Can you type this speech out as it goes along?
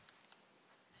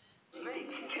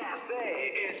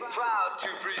proud to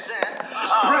present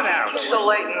spread out the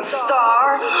latent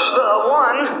star, the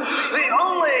one, the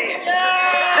only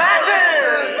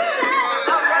Saturn.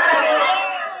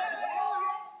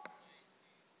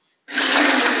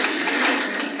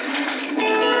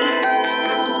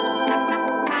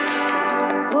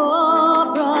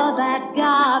 Cobra that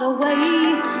got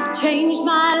away changed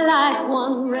my life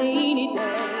one rainy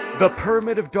day. The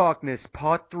Pyramid of Darkness,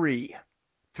 Part 3.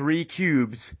 3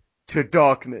 Cubes to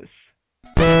Darkness.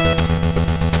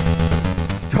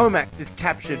 Tomax is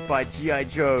captured by G.I.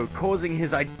 Joe, causing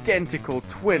his identical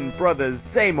twin brother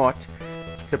Xamot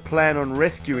to plan on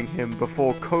rescuing him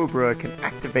before Cobra can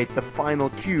activate the final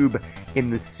cube in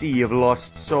the Sea of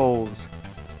Lost Souls.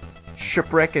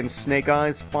 Shipwreck and Snake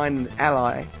Eyes find an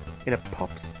ally in a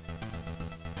pops...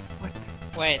 What?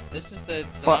 Wait, this is the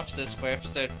synopsis for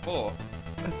episode 4.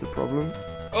 That's a problem.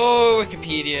 Oh,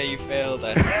 Wikipedia, you failed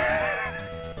us.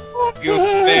 You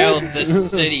failed the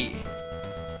city.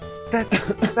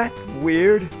 That's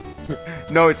weird.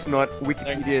 No, it's not.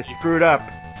 Wikipedia screwed up.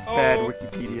 Bad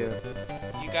Wikipedia.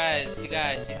 You guys, you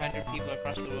 100 people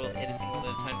across the world editing all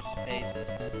those hundreds of pages.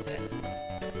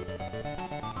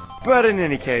 But in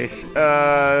any case,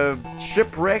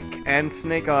 Shipwreck and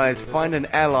Snake Eyes find an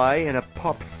ally in a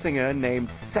pop singer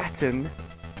named Saturn,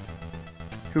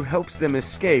 who helps them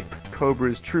escape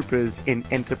Cobra's troopers in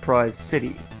Enterprise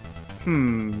City.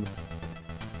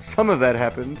 Some of that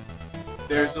happened.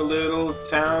 There's a little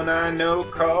town I know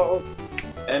called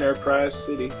Enterprise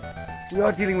City. We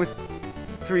are dealing with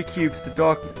 3 cubes to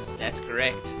darkness. That's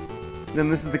correct. Then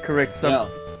this is the correct sum.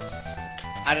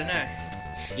 I don't know.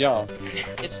 Yeah.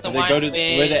 It's the Where one where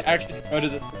they actually go to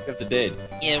the City of the Dead.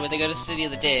 Yeah, where they go to City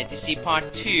of the Dead. You see,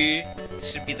 part 2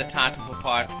 should be the title for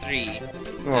part 3.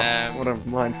 Oh, what a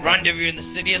mindfuck. Rendezvous in the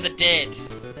City of the Dead.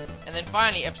 And then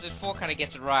finally, episode 4 kind of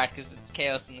gets it right because it's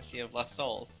Chaos in the Sea of Lost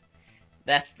Souls.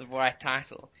 That's the right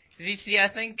title. Because you see, I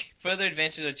think Further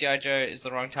Adventures of G.I. Joe is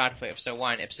the wrong title for episode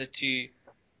 1. Episode 2,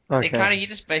 Okay. he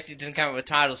just basically didn't come up with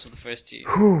titles for the first 2.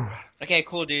 Whew. Okay,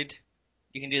 cool, dude.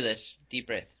 You can do this. Deep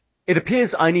breath. It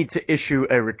appears I need to issue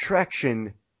a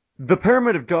retraction. The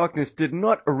Pyramid of Darkness did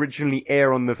not originally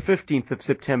air on the 15th of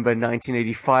September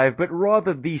 1985, but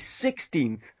rather the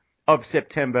 16th of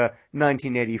September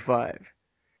 1985.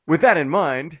 With that in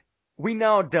mind, we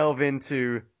now delve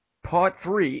into Part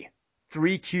 3,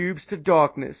 3 Cubes to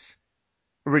Darkness.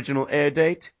 Original air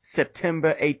date,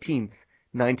 September 18th,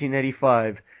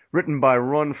 1985. Written by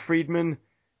Ron Friedman,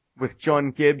 with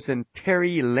John Gibbs and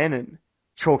Terry Lennon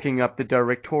chalking up the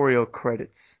directorial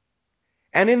credits.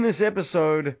 And in this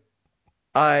episode,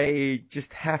 I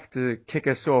just have to kick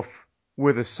us off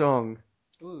with a song.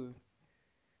 Ooh.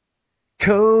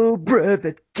 Cobra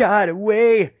that got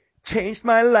away changed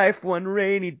my life one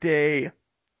rainy day.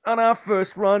 On our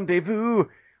first rendezvous,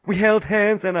 we held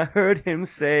hands and I heard him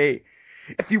say,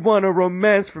 if you want a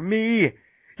romance from me,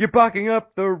 you're barking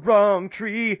up the wrong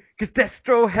tree, 'cause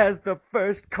Destro has the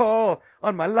first call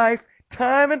on my life,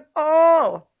 time and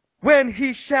all. When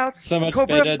he shouts, So much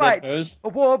Cobra better than fights, hers. a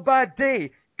war by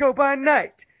day, go by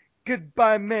night.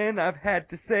 Goodbye, men, I've had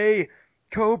to say,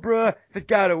 Cobra that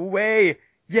got away,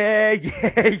 yeah,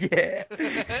 yeah, yeah.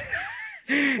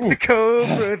 The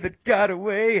Cobra that got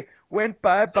away went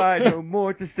bye-bye, no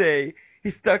more to say. He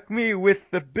stuck me with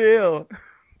the bill,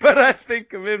 but I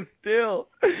think of him still.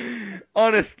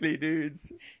 Honestly,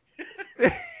 dudes.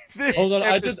 This Hold on,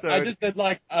 I just episode did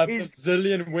like a is-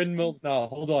 bazillion windmills now.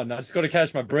 Hold on, I just gotta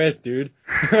catch my breath, dude.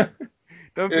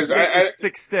 Don't Is- forget I- your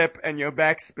 6-step and your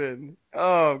backspin.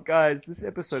 Oh, guys, this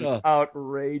episode is Sure.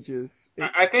 outrageous.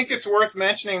 I think it's worth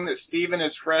mentioning that Steven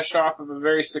is fresh off of a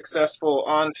very successful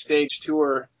on-stage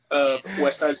tour of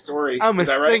West Side Story. I'm a Is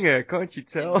that right? singer, can't you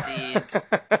tell? Indeed.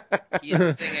 He's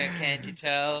a singer, can't you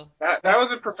tell? That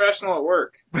was a professional at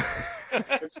work.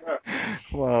 Good stuff.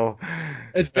 Wow.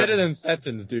 It's better than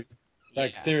Saturn's, dude.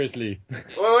 Like, Yeah. seriously.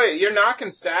 Wait, you're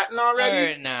knocking Satin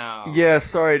already? Oh, no. Yeah,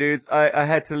 sorry, dudes. I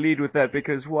had to lead with that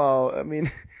because, wow, I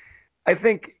mean, I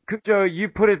think, Joe, you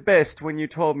put it best when you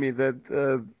told me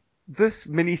that this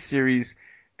miniseries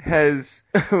has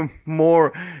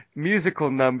more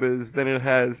musical numbers than it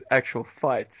has actual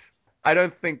fights. I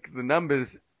don't think the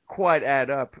numbers quite add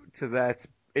up to that.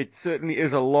 It certainly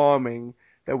is alarming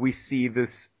that we see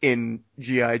this in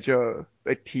G.I. Joe,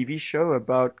 a TV show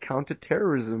about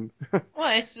counterterrorism. Well,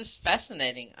 it's just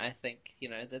fascinating, I think,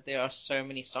 that there are so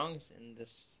many songs in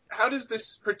this. How does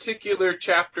this particular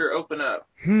chapter open up?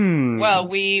 Well,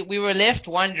 we were left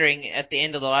wondering at the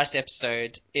end of the last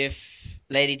episode if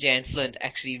Lady Jane Flint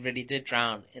actually really did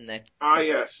drown in that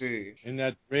Yes. goo. In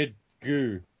that red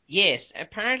goo. Yes,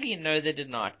 apparently no, they did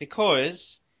not,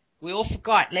 because we all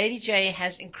forgot Lady J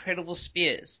has incredible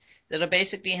spears that'll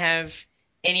basically have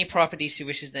any property she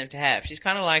wishes them to have. She's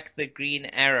kind of like the Green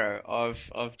Arrow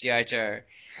of G.I. Joe.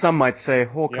 Some might say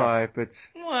Hawkeye, but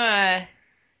What?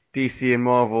 DC and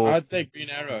Marvel. I'd say Green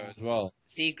Arrow as well.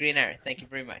 See, Green Arrow. Thank you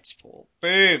very much, Paul.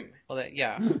 Boom. Well,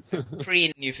 yeah.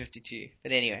 Pre-New 52.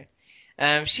 But anyway.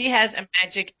 She has a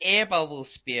magic air bubble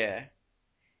spear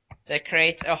that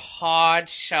creates a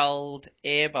hard-shelled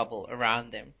air bubble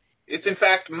around them. It's in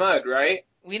fact mud, right?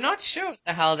 We're not sure what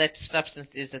the hell that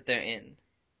substance is that they're in.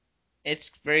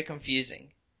 It's very confusing.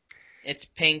 It's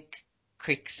pink,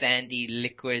 quicksandy,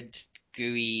 liquid,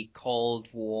 gooey, cold,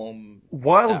 warm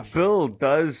While stuff. Bill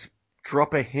does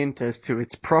drop a hint as to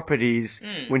its properties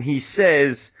Hmm. when he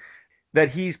says that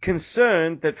he's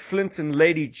concerned that Flint and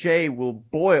Lady J will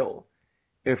boil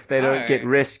if they don't Oh. get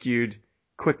rescued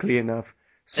quickly enough.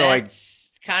 So That's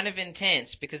kind of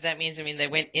intense because that means, they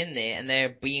went in there and they're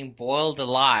being boiled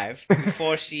alive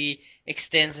before she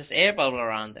extends this air bubble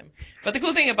around them. But the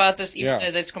cool thing about this, even Yeah.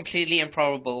 though that's completely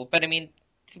improbable, but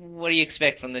what do you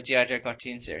expect from the G.I. Joe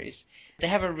cartoon series? They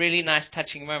have a really nice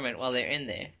touching moment while they're in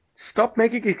there. stop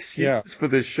making excuses for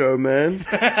this show, man.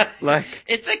 Like,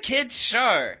 It's a kid's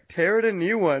show. tear it a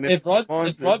new one. If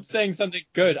wants Rob's saying something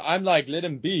good, I'm like, let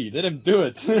him be. Let him do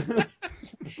it.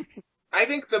 I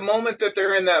think the moment that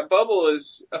they're in that bubble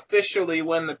is officially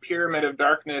when the Pyramid of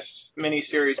Darkness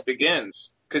miniseries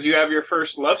begins. Because you have your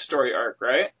first love story arc,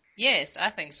 right? Yes, I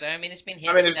think so. It's been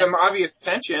hinted There's at. some obvious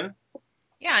tension.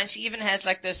 Yeah, and she even has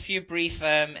like those few brief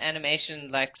animation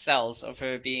like cells of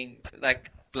her being like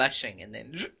blushing and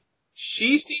then.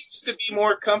 She seems to be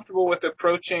more comfortable with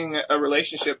approaching a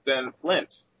relationship than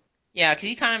Flint. Yeah, because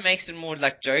he kind of makes it more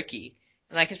like jokey,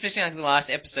 and like especially like the last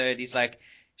episode, he's like,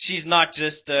 she's not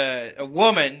just a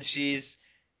woman, she's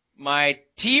my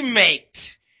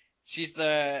teammate. She's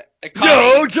a Yo,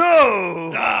 colleague.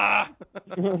 Joe! Ah!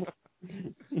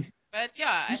 But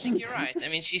yeah, I think you're right.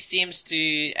 She seems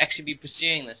to actually be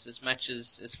pursuing this as much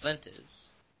as Flint is.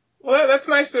 Well, that's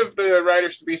nice of the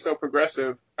writers to be so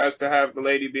progressive as to have the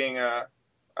lady being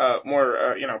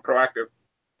more proactive.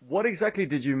 What exactly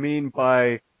did you mean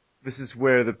by this is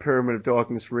where the Pyramid of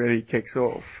Darkness really kicks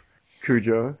off,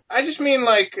 Cujo? I just mean,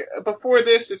 like, before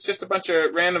this, it's just a bunch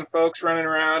of random folks running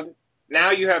around.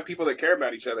 Now you have people that care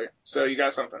about each other, so you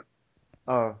got something.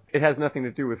 Oh, it has nothing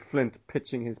to do with Flint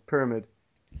pitching his pyramid.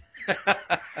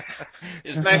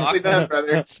 Nicely done,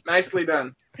 brother. Nicely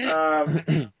done.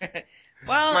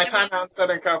 Well, My time out in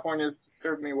Southern California has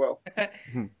served me well.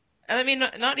 And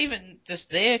not even just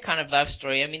their kind of love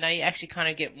story. Now you actually kind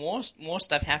of get more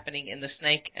stuff happening in the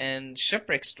Snake and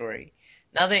Shipwreck story.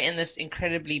 Now they're in this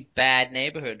incredibly bad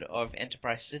neighborhood of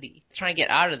Enterprise City, trying to get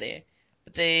out of there.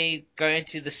 But they go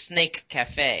into the Snake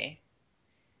Cafe,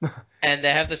 and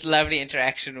they have this lovely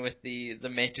interaction with the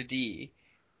maitre d',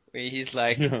 where he's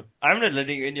like, "I'm not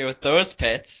letting you in here with those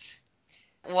pets.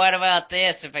 What about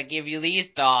this if I give you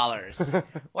these dollars?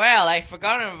 Well, I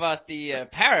forgot about the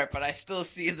parrot, but I still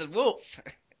see the wolf."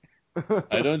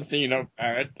 I don't see no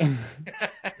parrot.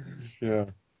 Yeah.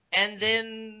 And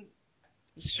then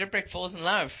Shipwreck falls in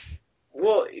love.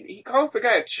 Well, he calls the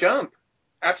guy a chump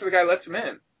after the guy lets him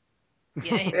in.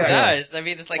 Yeah, he Yeah. does.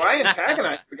 It's like... Why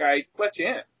antagonize the guy? He just lets you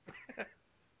in.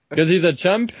 Because he's a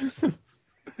chump?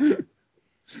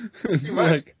 It's too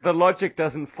much. Like, the logic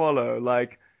doesn't follow.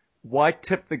 Like, why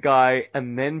tip the guy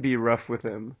and then be rough with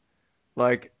him?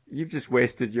 Like, you've just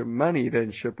wasted your money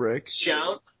then, Shipwreck.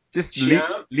 Chump. Just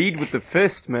Chump. lead with the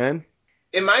fist, man.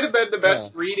 It might have been the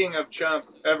best reading of Chump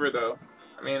ever, though.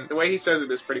 The way he says it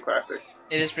is pretty classic.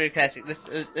 It is pretty classic.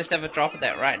 Let's have a drop of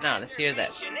that right now. Let's hear that.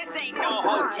 This ain't no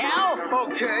hotel.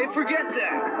 Okay, forget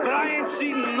that. But I ain't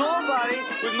seen nobody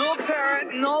with no parrot,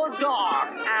 no dog.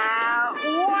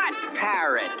 What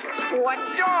parrot? What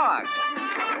dog?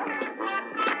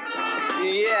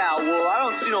 Yeah, well, I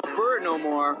don't see no bird no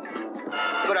more.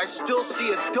 But I still see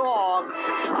a dog.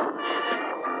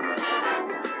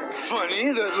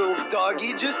 Funny, that little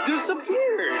doggy just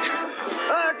disappeared.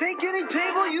 Take any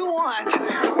table you want.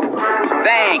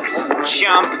 Thanks,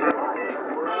 chump.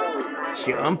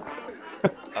 Jump.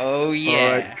 Oh yeah,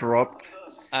 Alright, dropped.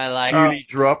 I like Duly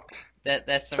dropped. that.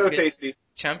 That's some So good tasty.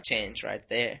 chump change right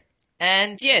there.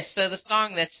 And yes, so the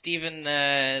song that Stephen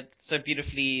so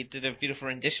beautifully did a beautiful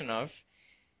rendition of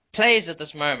plays at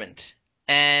this moment,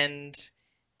 and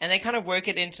they kind of work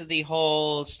it into the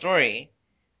whole story,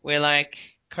 where like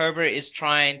Cobra is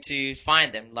trying to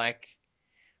find them. Like,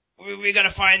 we gotta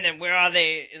find them. Where are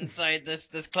they inside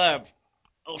this club?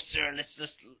 Oh, sir, let's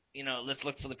just let's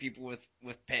look for the people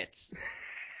with pets.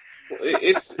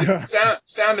 It's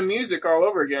Sound of Music all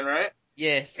over again, right?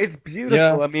 Yes. It's beautiful.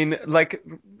 Yeah. I mean, like,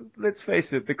 let's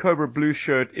face it, the Cobra Blue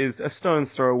shirt is a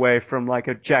stone's throw away from like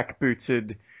a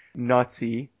jackbooted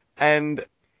Nazi. And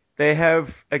they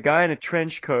have a guy in a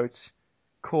trench coat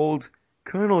called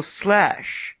Colonel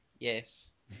Slash. Yes.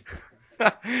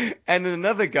 And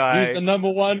another He's guy, the number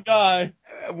one guy.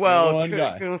 well, number one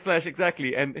guy. Colonel Slash,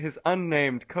 exactly, and his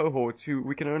unnamed cohort, who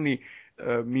we can only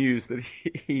muse that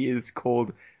he is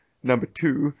called number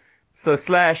 2. So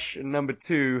Slash and number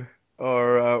 2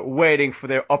 are waiting for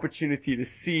their opportunity to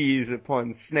seize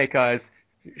upon Snake Eyes,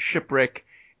 Shipwreck,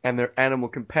 and their animal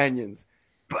companions.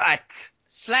 But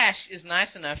Slash is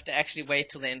nice enough to actually wait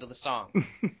till the end of the song.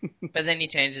 But then he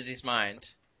changes his mind.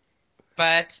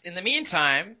 But in the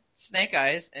meantime, Snake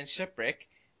Eyes and Shipwreck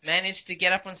manage to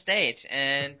get up on stage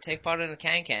and take part in a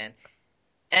can-can.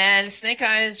 And Snake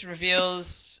Eyes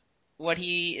reveals what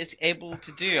he is able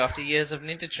to do after years of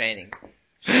ninja training.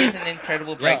 He is an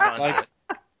incredible breakdancer. like-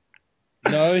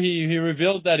 No, he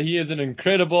revealed that he is an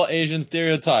incredible Asian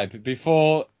stereotype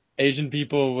before Asian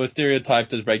people were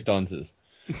stereotyped as breakdancers.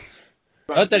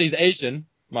 Not that he's Asian,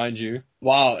 mind you.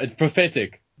 Wow, it's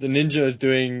prophetic. The ninja is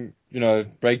doing,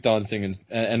 breakdancing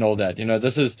and all that.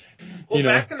 This is, Well,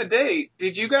 back in the day,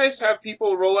 did you guys have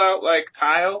people roll out like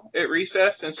tile at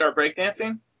recess and start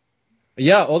breakdancing?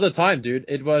 Yeah, all the time, dude.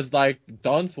 It was like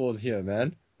dance walls here,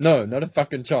 man. No, not a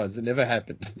fucking chance. It never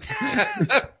happened.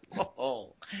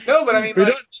 Oh. No, but I mean, We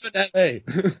like, don't do it that way.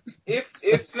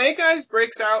 if Snake Eyes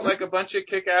breaks out like a bunch of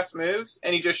kick-ass moves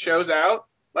and he just shows out,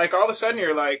 like all of a sudden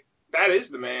you're like, that is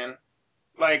the man.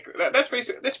 Like that's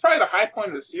probably the high point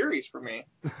of the series for me.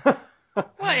 Well,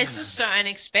 it's just so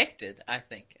unexpected, I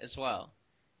think, as well.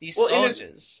 These Well,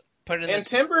 soldiers put in And this...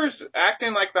 Timber's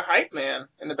acting like the hype man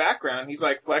in the background. He's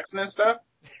like flexing and stuff.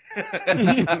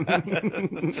 Timber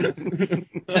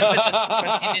just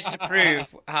continues to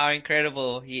prove how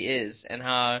incredible he is and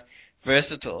how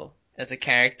versatile as a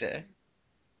character.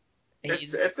 I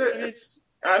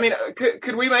mean,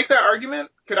 could we make that argument?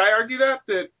 Could I argue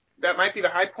that might be the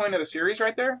high point of the series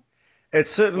right there? it's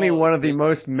certainly Well, one of the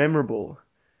most memorable.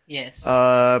 Yes.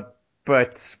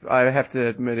 But I have to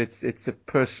admit it's a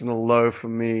personal low for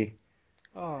me.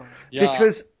 Oh. Yeah,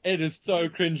 Because it is so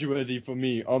cringeworthy for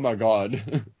me. Oh my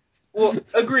god. Well,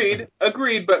 agreed.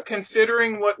 But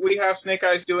considering what we have Snake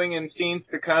Eyes doing in scenes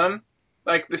to come,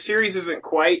 like the series isn't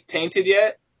quite tainted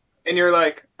yet, and you're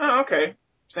like, oh, okay,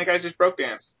 Snake Eyes just broke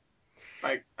dance.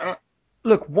 Like, I don't.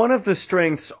 look, one of the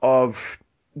strengths of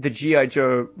the G.I.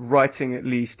 Joe writing, at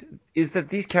least, is that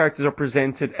these characters are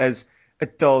presented as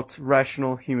adult,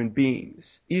 rational human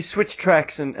beings. You switch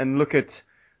tracks and look at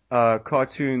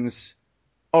cartoons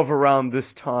of around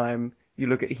this time. You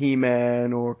look at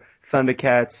He-Man or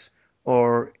Thundercats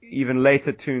or even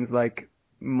later tunes like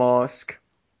Mask.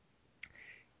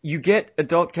 You get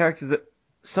adult characters that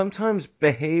sometimes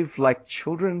behave like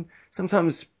children,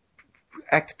 sometimes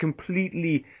act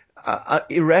completely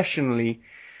irrationally.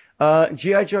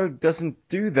 G.I. Joe doesn't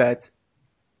do that,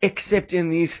 except in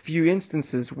these few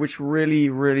instances, which really,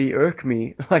 really irk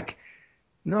me. Like,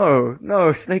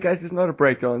 no, Snake Eyes is not a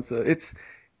breakdancer. It's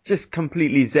just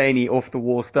completely zany,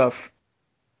 off-the-wall stuff.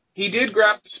 He did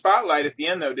grab the spotlight at the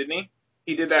end, though, didn't he?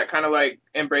 He did that kind of like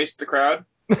embraced the crowd.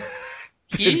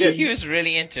 He was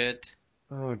really into it.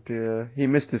 Oh dear, he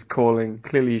missed his calling.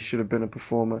 Clearly he should have been a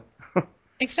performer.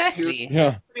 Exactly.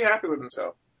 Yeah. Pretty happy with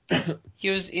himself. He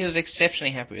was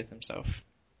exceptionally happy with himself.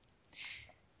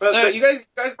 But you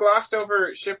guys glossed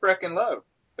over Shipwreck and Love.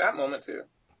 That moment too.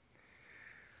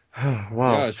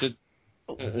 Wow.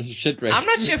 Yeah, shit wreck. I'm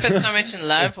not sure if it's so much in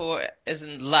love or as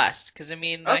in lust, because I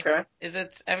mean, like, Okay. is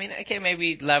it? I mean, okay,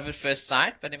 maybe love at first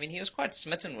sight, but I mean, he was quite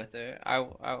smitten with her. I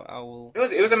will.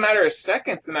 It was a matter of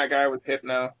seconds, and that guy was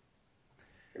hypno.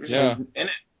 It was Yeah. just in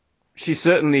it. She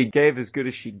certainly gave as good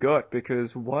as she got,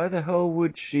 because why the hell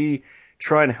would she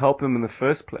try and help him in the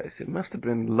first place? It must have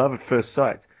been love at first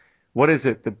sight. What is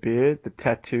it? The beard, the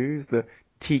tattoos, the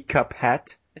teacup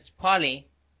hat? It's Polly.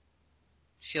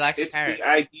 She likes It's parrots. the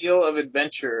ideal of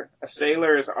adventure. A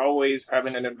sailor is always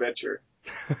having an adventure.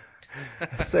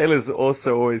 Sailor's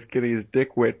also always getting his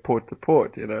dick wet port to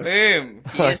port, you know? Boom!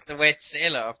 He is the wet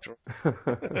sailor after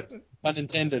all.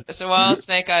 Unintended. So while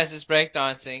Snake Eyes is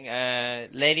breakdancing,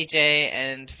 Lady J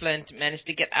and Flint manage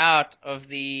to get out of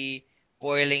the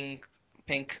boiling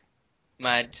pink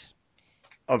mud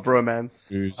Of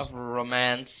romance. of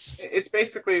romance. It's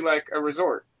basically like a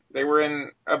resort. They were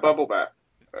in a bubble bath.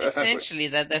 Essentially,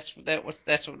 that's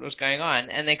what was going on,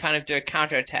 and they kind of do a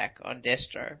counterattack on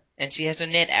Destro, and she has a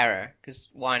net arrow, because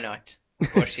why not?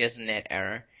 Of course, she has a net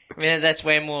arrow. I mean, that's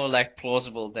way more like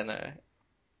plausible than a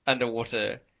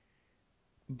underwater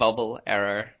bubble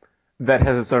arrow. that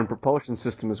has its own propulsion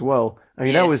system as well. I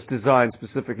mean, that Yes. was designed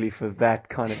specifically for that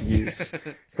kind of use.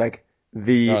 It's like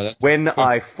the Oh, that's when cool.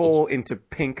 I fall into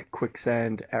pink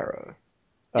quicksand arrow.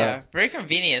 Yeah, very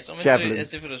convenient. It's almost javelin.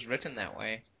 as if it was written that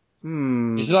way.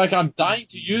 He's like, I'm dying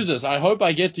to use this. I hope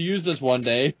I get to use this one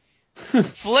day.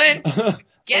 Flint,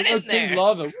 get I in got pink there.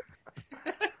 lava.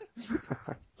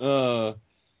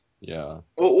 Yeah.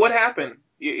 Well, what happened?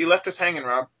 You left us hanging,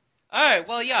 Rob. Oh,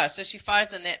 well, yeah, so she fires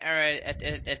the net arrow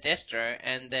at Destro,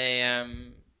 and they,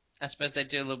 I suppose they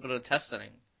do a little bit of tussling.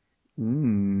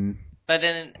 Hmm. But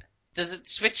then, does it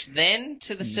switch then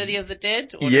to the City of the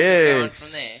Dead, or does it go on Yes.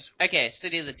 from there? Okay,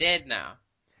 City of the Dead now.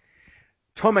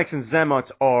 Tomax and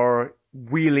Xamot are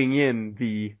wheeling in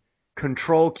the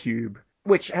control cube,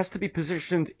 which has to be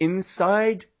positioned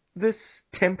inside this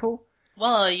temple.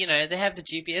 Well, you know, they have the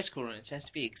GPS coordinates, it has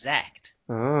to be exact.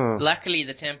 Oh. Luckily,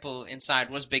 the temple inside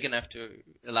was big enough to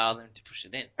allow them to push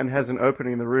it in. And has an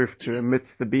opening in the roof to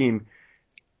emit the beam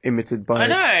emitted by... Oh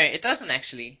no, it doesn't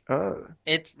actually. Oh.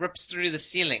 It rips through the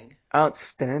ceiling.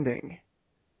 Outstanding.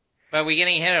 But we're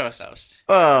getting ahead of ourselves.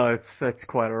 Oh, it's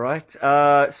quite alright.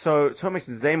 So Tomax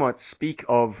and Xamot speak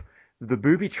of the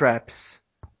booby traps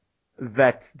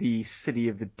that the City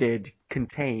of the Dead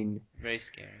contain, Very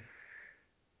scary.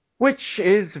 which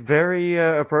is very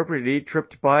appropriately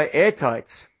tripped by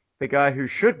Airtight, the guy who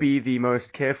should be the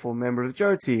most careful member of the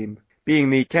Joe team. Being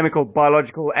the chemical,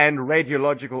 biological, and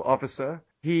radiological officer,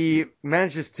 he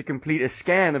manages to complete a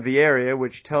scan of the area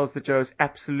which tells the Joes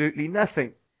absolutely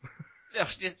nothing.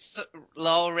 It's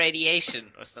low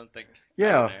radiation or something. I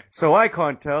Yeah, don't know. so I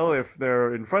can't tell if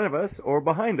they're in front of us or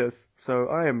behind us, so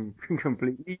I am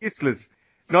completely useless.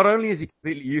 Not only is he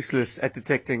completely useless at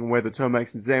detecting whether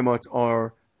Tomax and Xamot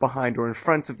are behind or in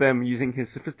front of them using his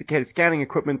sophisticated scanning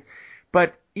equipment,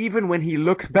 but even when he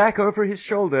looks back over his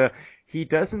shoulder, he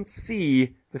doesn't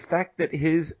see the fact that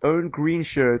his own green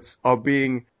shirts are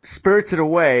being spirited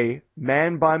away,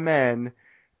 man by man,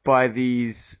 by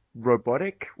these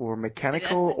robotic or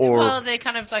mechanical or Well, they're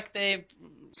kind of like they're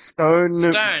stone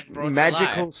brought to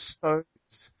magical life.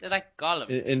 stones. like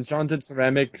golems. Enchanted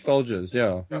ceramic soldiers,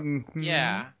 yeah. Mhm.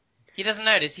 Yeah. He doesn't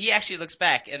notice. He actually looks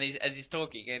back and as he's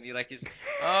talking and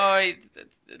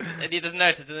and he doesn't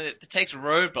notice. And it takes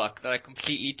Roadblock to like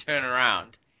completely turn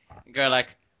around and go like,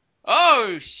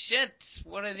 "Oh shit!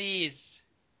 What are these?"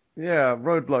 Yeah,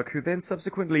 Roadblock, who then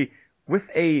subsequently, with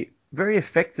a very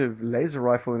effective laser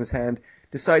rifle in his hand,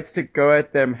 decides to go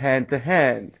at them hand to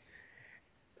hand.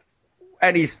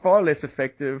 And he's far less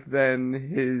effective than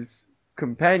his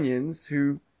companions,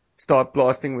 who start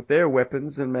blasting with their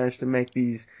weapons and manage to make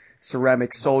these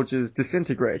ceramic soldiers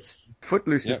disintegrate.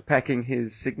 Footloose is Yep. packing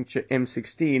his signature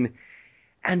M16,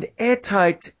 and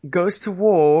Airtight goes to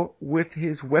war with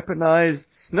his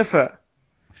weaponized sniffer.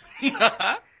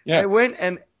 Yeah. They went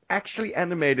and actually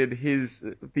animated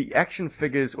the action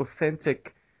figure's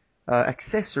authentic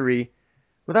accessory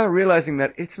without realizing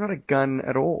that it's not a gun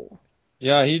at all.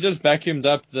 Yeah, he just vacuumed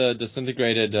up the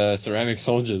disintegrated ceramic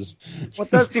soldiers. Well,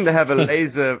 it does seem to have a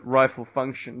laser rifle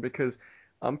function, because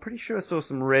I'm pretty sure I saw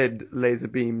some red laser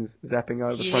beams zapping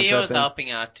out of the front He of that was thing.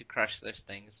 helping out to crush those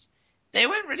things. They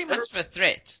weren't really much of a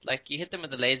threat. Like, you hit them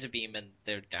with a laser beam and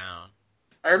they're down.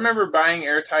 I remember buying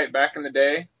Airtight back in the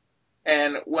day,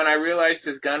 and when I realized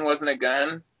his gun wasn't a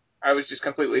gun, I was just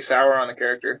completely sour on the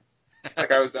character.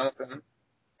 Like, I was done with him.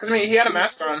 Because, I mean, he had a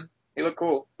mask on. He looked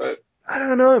cool, but... I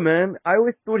don't know, man. I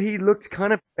always thought he looked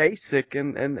kind of basic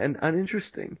and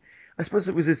uninteresting. I suppose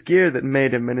it was his gear that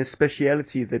made him and his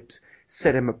speciality that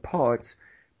set him apart.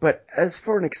 But as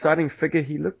for an exciting figure,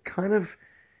 he looked kind of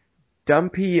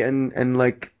dumpy and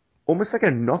like almost like a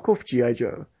knockoff G.I.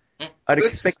 Joe. I'd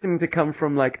This- expect him to come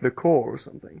from like the core or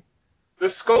something. The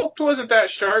sculpt wasn't that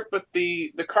sharp, but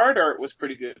the card art was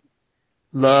pretty good.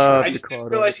 Love I the just didn't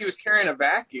card realize art. he was carrying a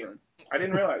vacuum. I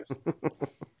didn't realize.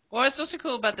 Well, what's also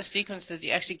cool about the sequence is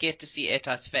you actually get to see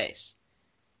Airtight's face.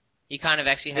 He kind of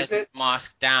actually has Is it it?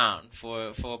 masked down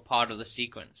for part of the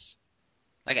sequence.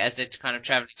 Like, as they're kind of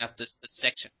traveling up this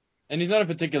section. And he's not a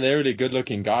particularly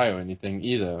good-looking guy or anything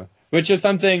either, which is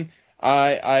something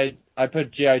I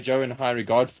put G.I. Joe in high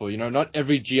regard for. You know, not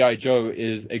every G.I. Joe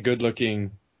is a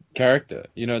good-looking character.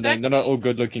 You know, Exactly. they're not all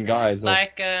good-looking guys. Or,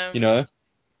 Like, you know,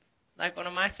 like one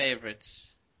of my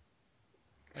favorites.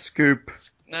 Scoop.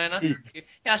 No, not Scoop.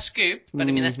 Yeah, Scoop, but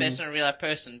I mean, that's based on a real life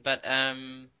person. But,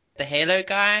 the Halo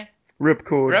guy,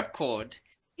 Ripcord. Ripcord,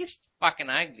 he's fucking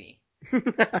ugly.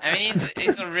 I mean,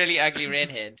 he's a really ugly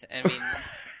redhead. I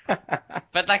mean,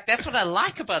 but like that's what I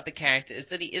like about the character is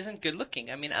that he isn't good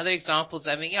looking. I mean, other examples.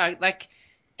 I mean, like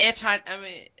Airtight. I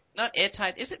mean, not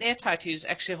Airtight. Is it Airtight who's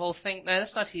actually a whole thing? No,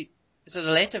 that's not he. Is it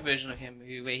a later version of him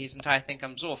where his entire thing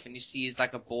comes off and you see he's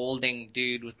like a balding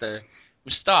dude with a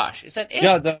moustache? Is that it?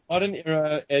 Yeah, the modern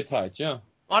era Airtight, yeah.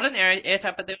 Modern era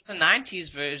Airtight, but there was a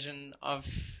 90s version of...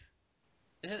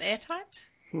 Is it Airtight?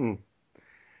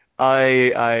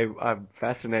 I'm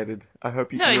fascinated. I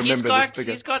hope you can remember this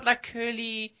figure. he's got like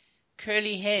curly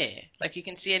hair. Like you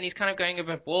can see, and he's kind of going a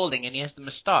bit balding, and he has the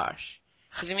moustache.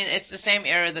 Because I mean, it's the same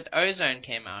era that Ozone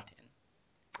came out in.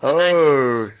 The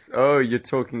 90s. You're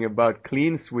talking about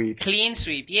Clean Sweep. Clean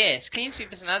Sweep, yes. Clean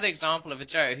Sweep is another example of a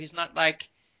Joe who's not like,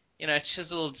 a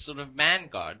chiseled sort of man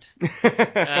god.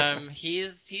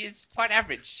 He's quite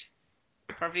average.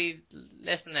 Probably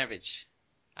less than average.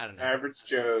 I don't know. Average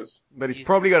Joes. But he's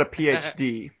probably got a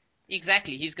PhD.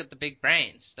 Exactly, he's got the big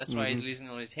brains. That's why he's losing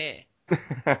all his hair.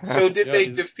 So did Yeah, they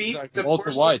he's defeat like the Walter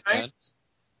Porcelain White, man. Knights?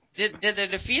 Did they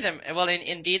defeat him? Well,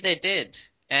 indeed they did.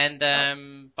 And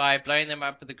by blowing them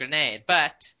up with a grenade.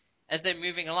 But as they're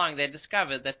moving along, they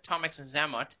discovered that Tomex and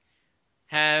Zammot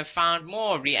have found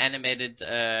more reanimated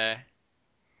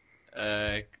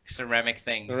ceramic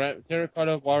things.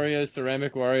 Terracotta warriors,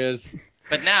 ceramic warriors.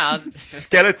 But now...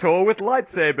 Skeletor with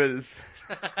lightsabers.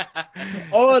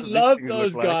 Oh, I That's what these love things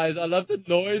those look like. guys. I love the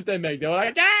noise they make. They're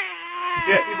like, ah!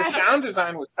 Yeah, dude, the sound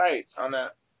design was tight on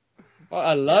that. Oh,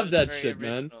 I love that very shit,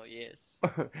 man. original, yes.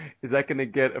 Is that going to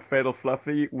get a Fatal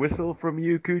Fluffy whistle from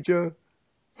you, Cujo?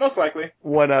 Most likely.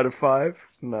 1 out of 5.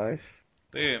 Nice.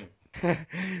 Boom.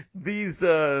 These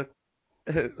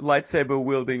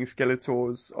lightsaber-wielding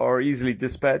Skeletors are easily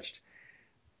dispatched,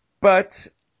 but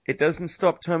it doesn't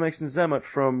stop Tomex and Zammot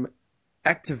from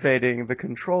activating the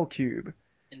control cube.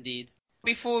 Indeed.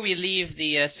 Before we leave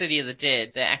the City of the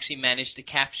Dead, they actually managed to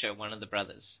capture one of the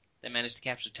brothers. They managed to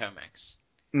capture Tomax.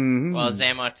 Mm-hmm. While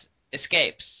Zammot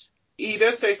escapes. He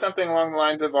does say something along the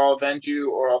lines of, I'll avenge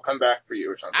you or I'll come back for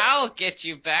you or something. I'll get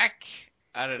you back.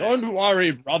 I don't know. Don't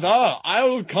worry, brother.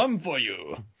 I'll come for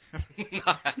you.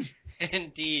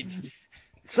 Indeed.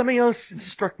 Something else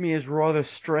struck me as rather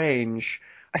strange.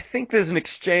 I think there's an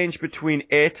exchange between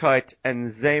Airtight and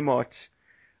Zammot,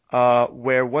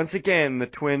 where once again the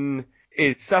twin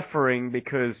is suffering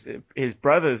because his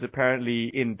brother's apparently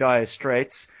in dire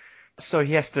straits, so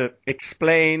he has to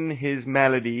explain his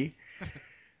malady.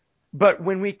 But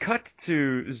when we cut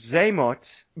to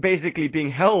Zammot basically being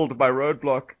held by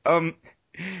Roadblock,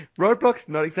 Roadblock's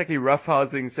not exactly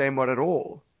roughhousing Zammot at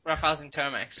all. Roughhousing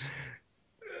Tomax.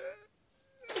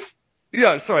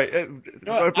 Yeah, sorry.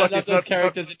 No, I Roadblock love is those not,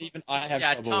 characters, and even I have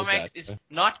Yeah, trouble with Tomax that. is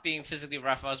not being physically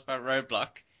roughhoused by Roadblock.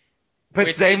 but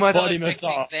which is Zammot, still Body affecting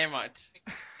massage. Zammot.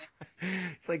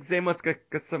 it's like Zammot's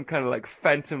got some kind of like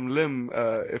phantom limb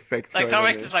effect. Like going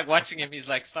on Tomax there. is like watching him, he's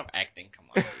like, stop acting, come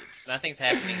on, dude. Nothing's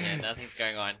happening here, nothing's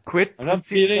going on. Quit I'm not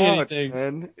pussing feeling out, anything.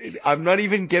 man. I'm not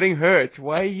even getting hurt.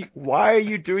 Why are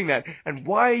you doing that? And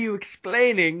why are you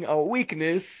explaining our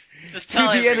weakness Just to tell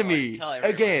the everyone, enemy tell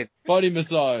everyone. again? Body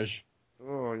massage.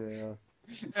 Oh yeah,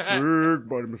 big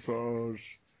body massage.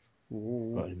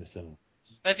 Ooh. Body massage.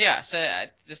 But yeah, so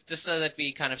just so that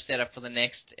we kind of set up for the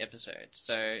next episode.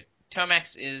 So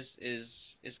Tomax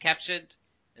is captured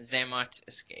and Zammot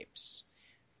escapes.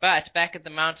 But back at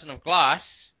the Mountain of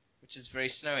Glass, which is very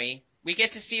snowy, we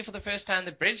get to see for the first time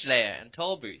the bridge layer and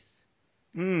toll booth,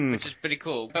 which is pretty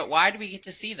cool. But why do we get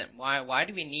to see them? Why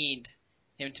do we need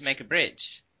him to make a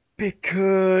bridge?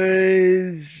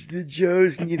 Because the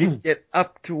Joes need to get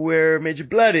up to where Major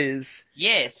Blood is.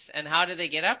 Yes, and how do they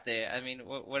get up there? I mean,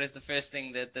 what is the first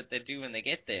thing that they do when they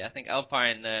get there? I think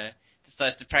Alpine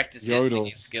decides to practice his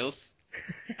singing Yodels. skills.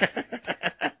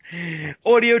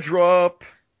 Audio drop.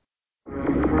 Of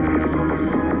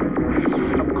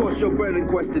course, your burning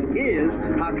question is,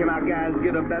 how can our guys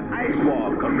get up that ice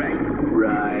wall, correct?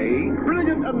 Right.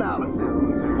 Brilliant analysis.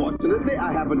 Fortunately,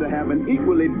 I happen to have an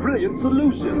equally brilliant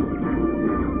solution.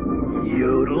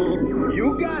 Yodel.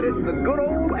 You got it, the good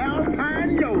old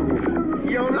Alpine yodel.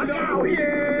 Yodel, look out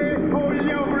here. Oh,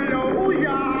 yodel,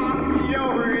 yeah.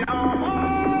 Yodel,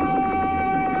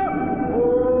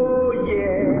 oh,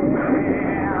 yeah.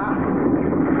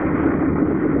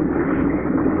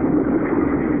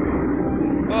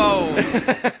 Whoa!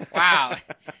 Wow.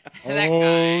 That Oh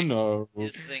guy no.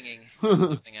 is singing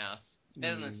something else. It's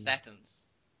better than Saturn's.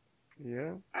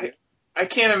 Yeah. I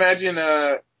can't imagine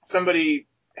somebody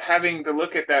having to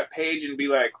look at that page and be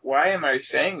like, why am I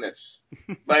saying this?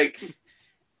 Like,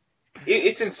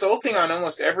 it's insulting on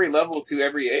almost every level to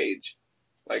every age.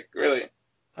 Like, really.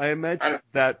 I imagine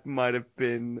that might have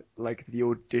been like the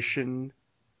audition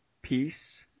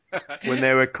piece when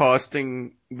they were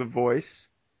casting the voice.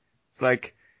 It's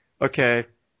like, okay,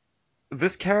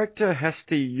 this character has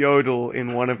to yodel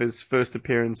in one of his first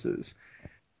appearances.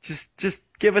 Just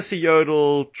give us a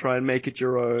yodel, try and make it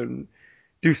your own,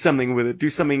 do something with it, do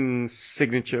something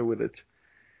signature with it.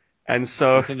 And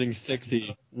so, Something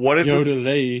sexy. what did this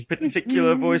Yodelay.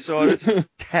 particular voice artist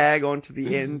tag onto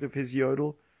the end of his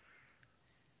yodel?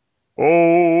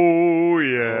 Oh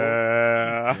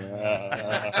yeah.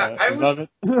 I Love was-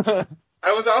 it.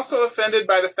 I was also offended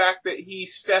by the fact that he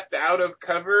stepped out of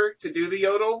cover to do the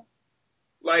yodel.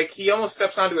 Like, he almost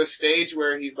steps onto a stage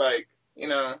where he's like,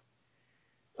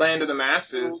 playing to the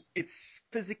masses. It's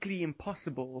physically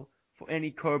impossible for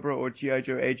any Cobra or G.I.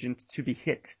 Joe agent to be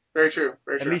hit. Very true.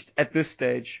 Very At true. least at this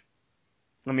stage.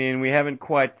 I mean, we haven't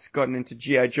quite gotten into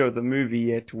G.I. Joe the movie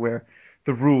yet, where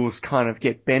the rules kind of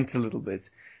get bent a little bit.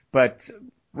 But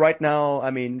right now,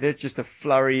 I mean, there's just a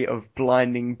flurry of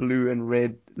blinding blue and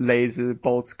red laser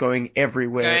bolts going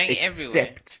everywhere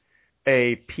except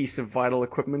a piece of vital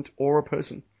equipment or a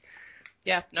person.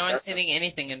 Yeah, no one's hitting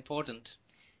anything important.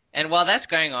 And while that's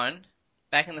going on,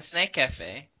 back in the Snake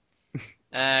Cafe,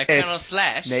 Colonel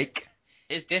Slash Snake.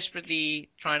 is desperately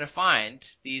trying to find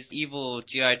these evil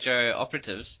G.I. Joe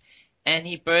operatives, and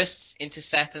he bursts into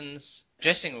Saturn's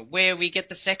dressing room, where we get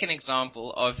the second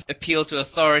example of appeal to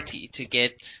authority to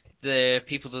get the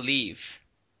people to leave.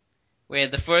 Where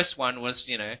the first one was,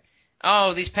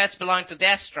 oh, these pets belong to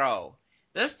Destro.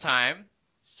 This time,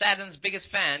 Saturn's biggest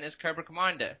fan is Cobra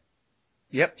Commander.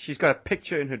 Yep, she's got a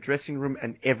picture in her dressing room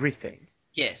and everything.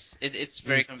 Yes, it's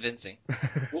very convincing.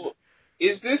 Well,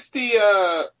 is this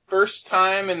the first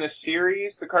time in the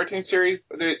series, the cartoon series,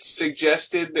 that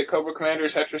suggested that Cobra Commander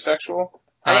is heterosexual?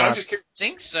 I'm just curious. I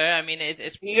think so. I mean,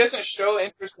 it's... He doesn't show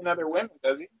interest in other women,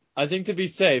 does he? I think to be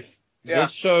safe, Yeah.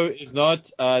 this show is not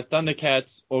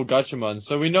Thundercats or Gatchaman,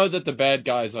 so we know that the bad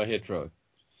guys are hetero.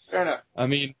 Fair enough. I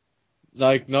mean,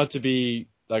 not to be,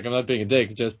 I'm not being a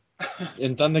dick, just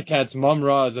in Thundercats, Mom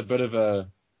Ra is a bit of a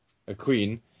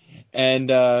queen,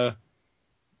 and I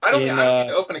don't mean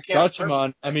to open a can of worms.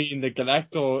 Gatchaman, I mean, the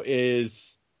Galactor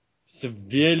is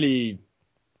severely,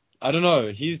 I don't know,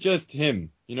 he's just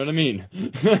him, you know what I mean?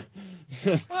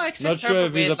 Well, except Not Cobra sure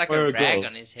if he's wears a like boy or a a rag girl.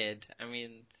 on his head. I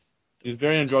mean... He's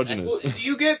very androgynous. Well, do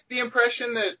you get the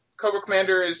impression that Cobra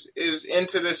Commander is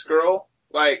into this girl?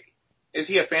 Like, is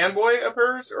he a fanboy of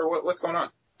hers, or what's going on?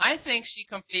 I think she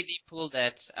completely pulled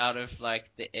that out of,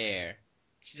 the air.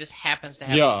 She just happens to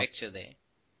have Yeah. a picture there.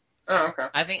 Oh, okay.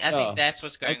 I think that's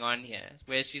what's going on here,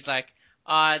 where she's like,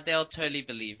 they'll totally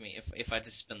believe me if I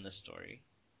just spin this story.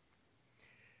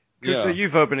 Good, Yeah. so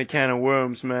you've opened a can of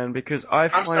worms, man, because I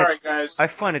I'm sorry, guys.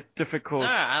 find it difficult. No,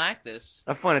 I like this.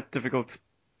 I find it difficult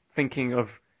thinking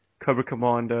of Cobra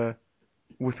Commander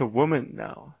with a woman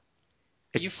now.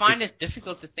 You find it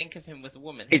difficult to think of him with a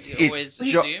woman. Have you always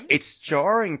assumed? It's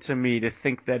jarring to me to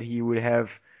think that he would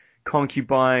have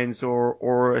concubines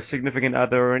or a significant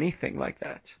other or anything like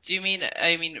that. Do you mean?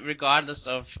 I mean, regardless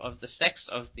of the sex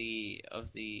of the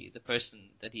person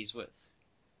that he's with.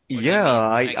 Or do you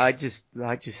Yeah, mean, I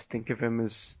just think of him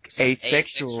as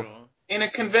asexual. In a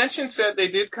convention set, they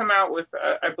did come out with,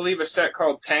 I believe, a set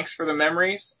called Tanks for the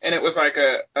Memories, and it was like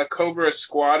a Cobra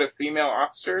squad of female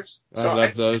officers. I So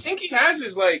love those. I think he has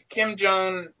his, Kim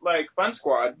Jong, fun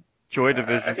squad. Joy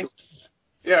Division. I think,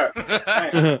 yeah.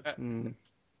 Nice.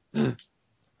 Mm.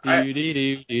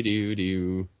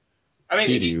 Do-do-do-do-do-do. I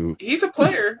mean, he's a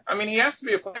player. I mean, he has to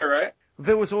be a player, right?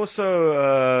 There was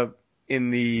also in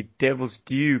the Devil's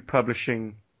Due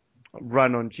publishing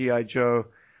run on G.I. Joe,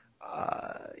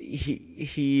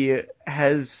 he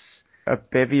has a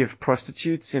bevy of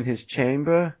prostitutes in his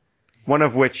chamber, one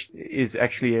of which is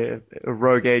actually a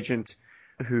rogue agent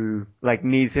who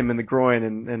knees him in the groin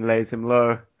and lays him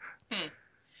low.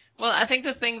 Well, I think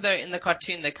the thing though in the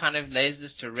cartoon that kind of lays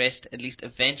this to rest, at least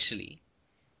eventually,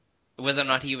 whether or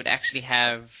not he would actually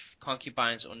have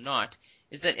concubines or not,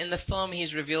 is that in the film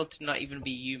he's revealed to not even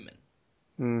be human.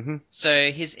 Mm-hmm. So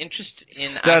his interest in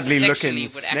us Studly sexually looking would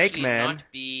snake actually man. not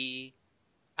be...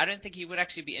 I don't think he would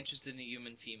actually be interested in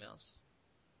human females.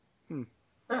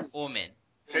 Or men.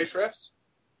 Case rest?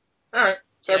 All right.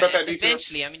 Sorry about that detail.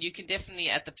 Eventually, I mean, you can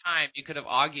definitely, at the time, you could have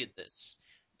argued this.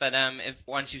 But if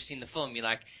once you've seen the film, you're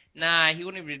like, nah, he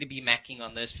wouldn't really be macking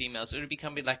on those females. It would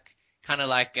become kind of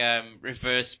like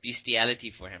reverse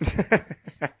bestiality for him.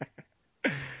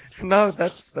 No,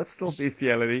 that's still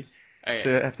bestiality. Okay.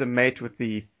 To have to mate with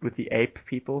the ape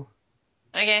people.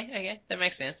 Okay, that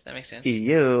makes sense.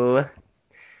 Ew.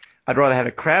 I'd rather have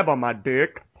a crab on my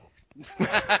dick.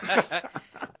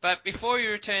 But before we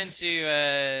return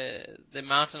to the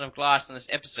Mountain of Glass in this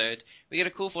episode, we get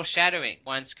a cool foreshadowing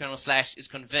once Colonel Slash is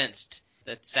convinced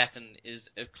that Saturn is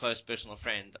a close personal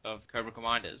friend of Cobra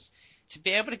Commander's. To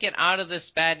be able to get out of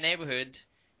this bad neighborhood,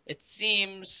 it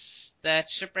seems that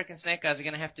Shipwreck and Snake Eyes are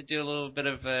going to have to do a little bit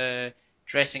of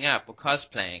dressing up or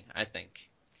cosplaying, I think.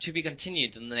 To be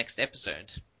continued in the next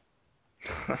episode.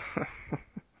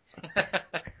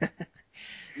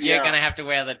 You're Yeah. going to have to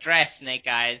wear the dress, Snake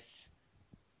Eyes.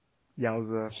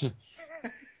 Yowza.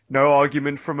 No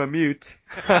argument from a mute.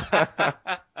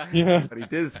 Yeah. But he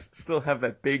does still have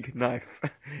that big knife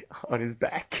on his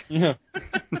back. Yeah.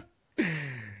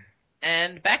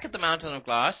 And back at the Mountain of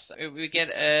Glass, we get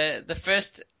the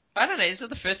first, I don't know, is it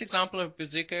the first example of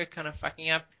Bazooka kind of fucking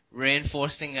up,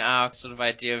 reinforcing our sort of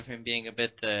idea of him being a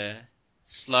bit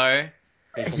slow?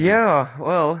 Yeah,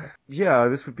 well, yeah,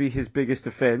 this would be his biggest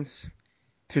offense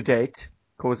to date,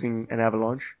 causing an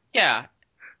avalanche. Yeah.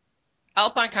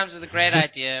 Alpine comes with a great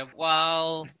idea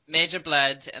while Major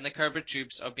Blood and the Cobra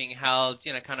troops are being held,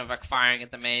 kind of like firing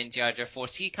at the main G.I. Joe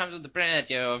force. He comes with the brilliant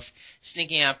idea of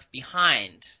sneaking up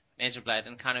behind Major Blood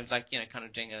and kind of like, kind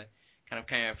of doing a kind of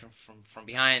coming up from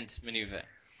behind maneuver.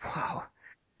 Wow.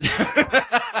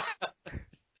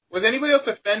 Was anybody else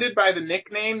offended by the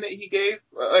nickname that he gave?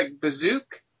 Like Bazook?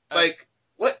 Like,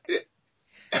 what?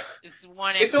 It's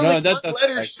one It's extra. only No, that's one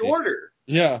letter actually- shorter.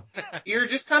 Yeah. You're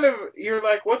just you're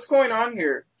like, what's going on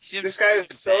here? Should've This guy been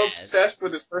is so bad. obsessed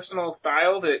with his personal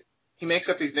style that he makes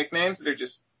up these nicknames that are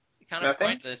just Kind of nothing?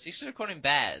 pointless. You should have called him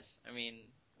Baz. I mean,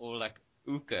 or like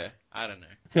Uka. I don't know.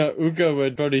 Yeah, Uka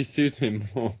would probably suit him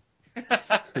more.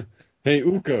 Hey,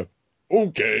 Uka.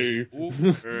 Okay.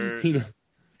 Uka. You know,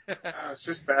 it's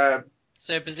just bad.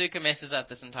 So Bazooka messes up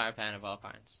this entire plan of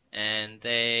Alpine's, and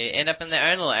they end up in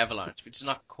their own little avalanche, which is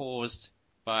not caused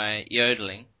by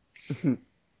yodeling.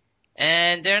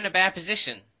 And they're in a bad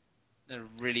position. A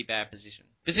really bad position.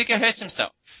 Bazooka hurts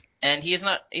himself, and he is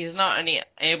not only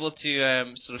able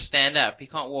to sort of stand up, he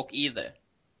can't walk either.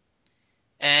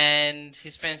 And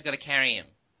his friend's got to carry him.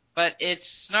 But it's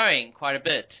snowing quite a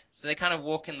bit, so they kind of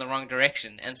walk in the wrong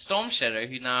direction. And Storm Shadow,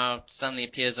 who now suddenly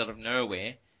appears out of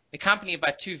nowhere, accompanied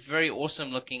by two very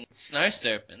awesome looking snow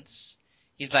serpents,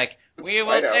 he's like, "We will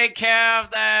Right out. take care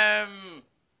of them!"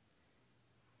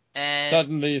 And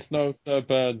suddenly, snow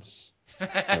serpents.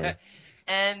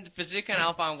 and Bazooka and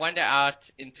Alpine wander out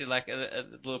into like a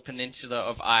little peninsula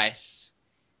of ice,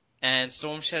 and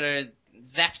Storm Shadow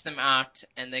zaps them out,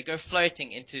 and they go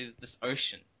floating into this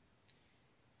ocean.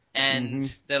 And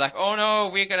they're like, "Oh no,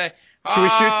 we're gonna." Should we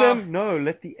shoot them? No,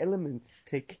 let the elements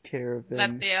take care of them.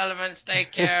 Let the elements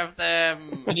take care of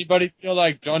them. Anybody feel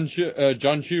like John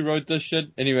Chu wrote this shit?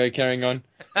 Anyway, carrying on.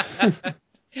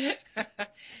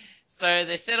 So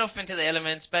they set off into the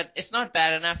elements, but it's not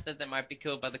bad enough that they might be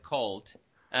killed by the cold.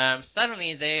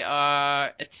 Suddenly they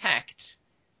are attacked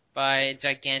by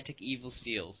gigantic evil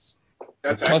seals.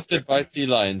 That's Accosted by sea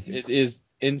lions. It is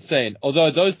insane. Although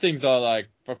those things are like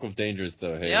fuck off dangerous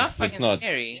though. Hey, They are it's fucking not.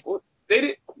 scary.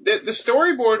 the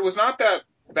storyboard was not that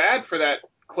bad for that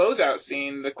closeout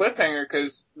scene, the cliffhanger,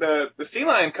 because the sea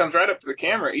lion comes right up to the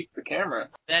camera, eats the camera.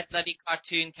 That bloody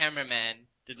cartoon cameraman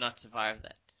did not survive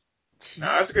that. No,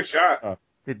 that's a good shot.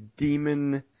 The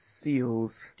demon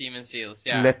seals. Demon seals,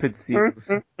 yeah. Leopard seals.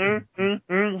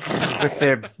 With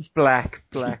their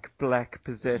black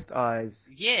possessed eyes.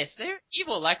 Yes, they're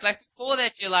evil. Like before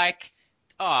that, you're like,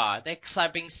 they're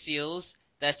clubbing seals.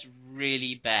 That's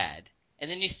really bad. And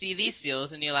then you see these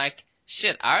seals, and you're like,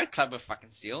 shit, I would club a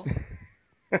fucking seal.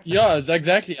 Yeah,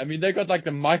 exactly. I mean, they got like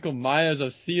the Michael Myers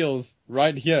of seals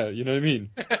right here. You know what I mean?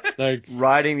 Like,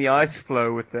 Riding the ice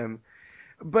flow with them.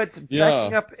 But Yeah.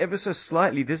 backing up ever so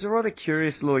slightly, there's a rather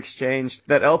curious little exchange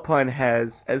that Alpine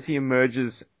has as he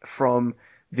emerges from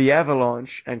the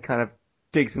avalanche and kind of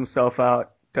digs himself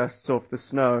out, dusts off the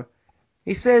snow.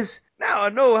 He says, "Now I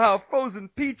know how frozen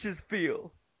peaches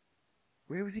feel."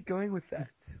 Where was he going with that?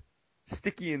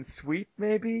 Sticky and sweet,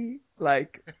 maybe?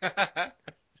 Like,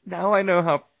 now I know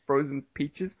how frozen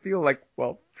peaches feel. Like,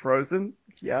 well, frozen,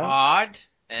 yeah. Hard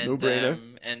and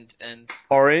No-brainer. and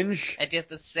Orange. at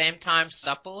the same time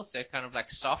supple, so kind of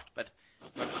like soft but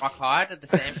rock hard at the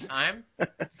same time.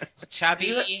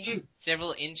 Chubby,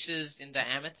 several inches in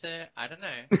diameter. I don't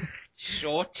know.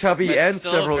 Short, Chubby but and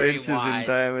still several very inches wide. in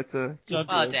diameter. Well,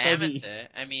 chubby. diameter.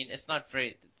 I mean, it's not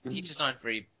very. Peaches aren't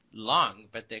very long,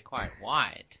 but they're quite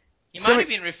wide. He So- might have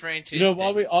been referring to. You know, his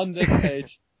while dick. we're on this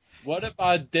page, what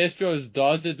about Destro's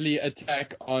dastardly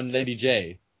attack on Lady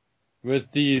J?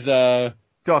 With these,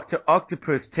 Dr.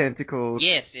 Octopus tentacles.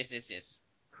 Yes.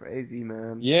 Crazy,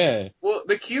 man. yeah. Well,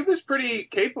 the cube is pretty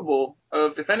capable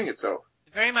of defending itself.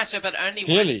 Very much so, but only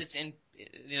Clearly. once it's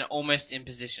in, almost in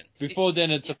position. Before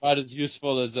then, it's about as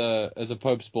useful as a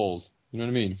Pope's balls. You know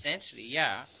what I mean? Essentially,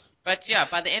 yeah. But yeah,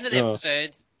 by the end of the Yeah.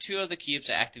 episode, two of the cubes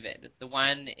are activated. The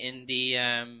one in the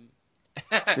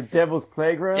The Devil's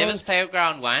Playground. Devil's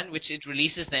Playground 1, which it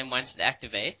releases them once it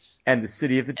activates. And the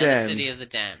City of the And Damned. the City of the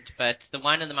Damned. But the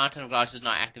one in the Mountain of Glass is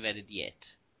not activated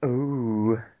yet.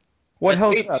 Ooh. What But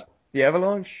held it- it up? The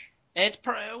Avalanche?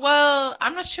 Well,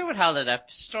 I'm not sure what held it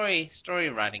up. Story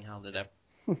writing held it up.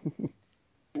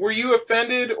 Were you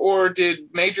offended, or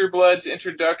did Major Blood's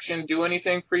introduction do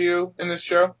anything for you in this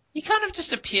show? He kind of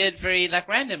just appeared very,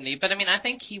 randomly. But, I mean, I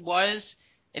think he was,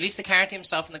 at least the character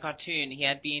himself in the cartoon, he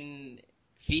had been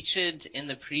featured in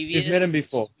the previous met him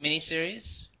before.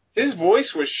 miniseries. His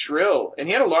voice was shrill, and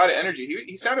he had a lot of energy.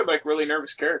 He sounded like a really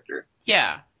nervous character.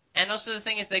 Yeah. And also the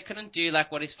thing is they couldn't do,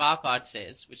 what his file card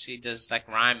says, which he does,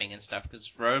 rhyming and stuff,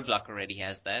 because Roadblock already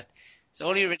has that. So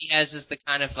all he already has is the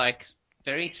kind of,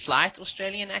 very slight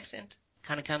Australian accent.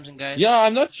 Kind of comes and goes. Yeah,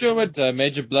 I'm not sure what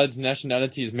Major Blood's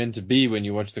nationality is meant to be when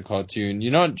you watch the cartoon.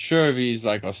 You're not sure if he's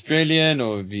Australian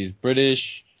or if he's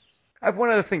British. I have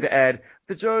one other thing to add.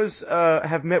 The Joes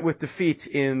have met with defeat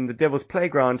in the Devil's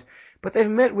Playground, but they've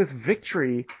met with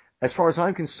victory, as far as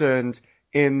I'm concerned,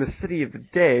 in the City of the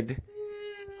Dead.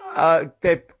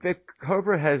 Their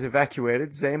Cobra has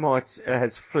evacuated. Zaymart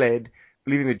has fled,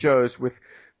 leaving the Joes with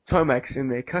Tomax in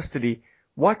their custody.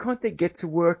 Why can't they get to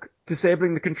work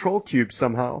disabling the control cube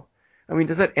somehow? I mean,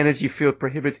 does that energy field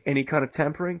prohibit any kind of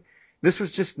tampering? This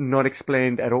was just not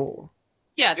explained at all.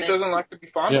 Yeah, It doesn't like to be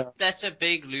fondled. Yeah. that's a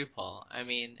big loophole. I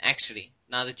mean, actually,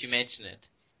 now that you mention it.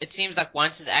 It seems like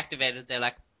once it's activated, they're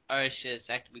like, oh shit, it's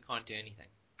active, we can't do anything.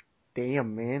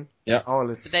 Damn, man. Yeah.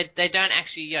 Powerless. But they don't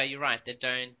actually, yeah, you're right, they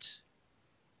don't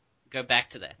go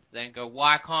back to that. They don't go,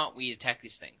 why can't we attack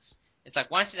these things? It's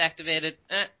like, once it's activated,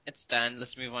 it's done,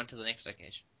 let's move on to the next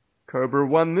location. Cobra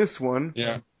won this one.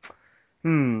 Yeah.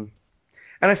 And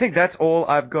I think that's all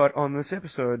I've got on this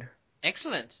episode.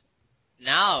 Excellent.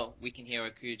 Now we can hear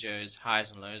what Cujo's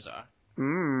highs and lows are.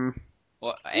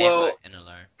 Or a Well- high and a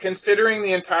low. Considering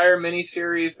the entire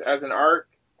miniseries as an arc,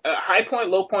 high point,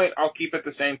 low point, I'll keep it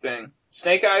the same thing.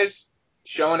 Snake Eyes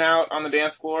showing out on the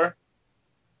dance floor.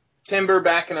 Timber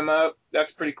backing him up.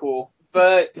 That's pretty cool.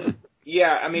 But,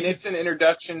 yeah, I mean, it's an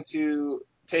introduction to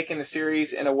taking the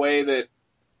series in a way that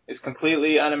is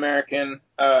completely un-American,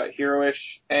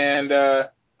 heroish. And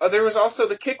there was also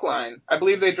the kick line. I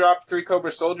believe they dropped 3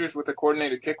 Cobra soldiers with a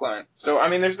coordinated kick line. So, I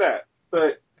mean, there's that.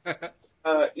 But,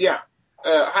 yeah.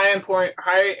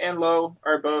 High and low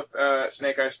are both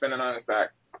Snake Eyes spinning on his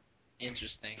back.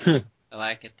 Interesting. I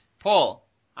like it. Paul,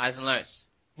 highs and lows.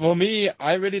 For me,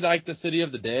 I really like the City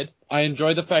of the Dead. I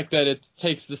enjoy the fact that it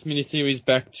takes this miniseries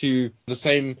back to the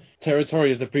same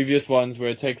territory as the previous ones, where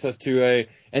it takes us to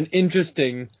an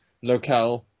interesting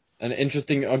locale, an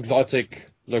interesting exotic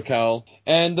locale.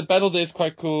 And the battle there is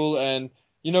quite cool, and,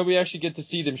 we actually get to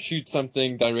see them shoot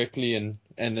something directly and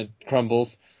it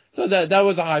crumbles. So that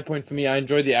was a high point for me. I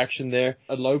enjoyed the action there.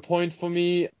 A low point for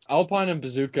me, Alpine and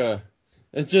Bazooka.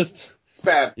 It's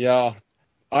bad. Yeah.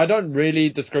 I don't really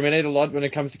discriminate a lot when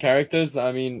it comes to characters.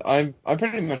 I mean, I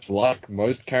pretty much like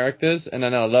most characters, and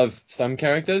then I love some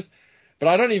characters, but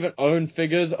I don't even own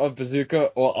figures of Bazooka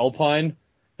or Alpine.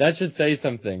 That should say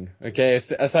something, okay?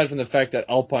 Aside from the fact that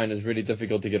Alpine is really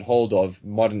difficult to get hold of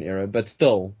modern era, but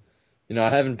still, I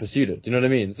haven't pursued it. You know what I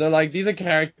mean? So, these are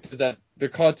characters that the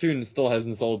cartoon still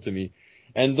hasn't sold to me.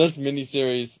 And this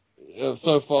miniseries,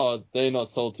 so far, they're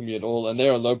not sold to me at all, and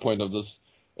they're a low point of this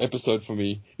episode for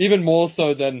me. Even more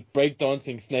so than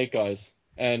breakdancing Snake Eyes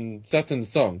and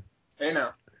Saturn's song. Hey,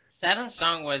 now. Saturn's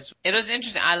song was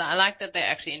interesting. I like that they're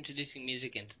actually introducing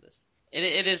music into this.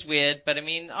 It is weird, but I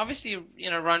mean, obviously,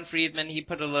 Ron Friedman, he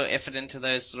put a little effort into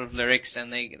those sort of lyrics,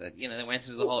 and they went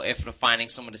through the whole effort of finding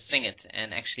someone to sing it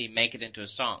and actually make it into a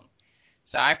song.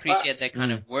 So I appreciate that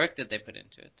kind of work that they put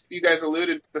into it. You guys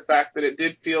alluded to the fact that it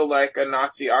did feel like a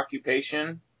Nazi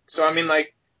occupation. So, I mean,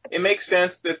 it makes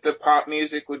sense that the pop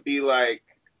music would be like,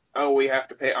 oh, we have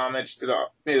to pay homage to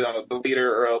the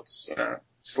leader, or else,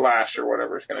 Slash or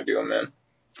whatever is going to do them in.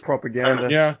 Propaganda.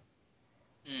 Yeah.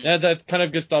 Yeah, that kind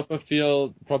of Gestapo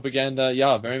feel propaganda.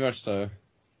 Yeah, very much so.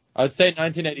 I'd say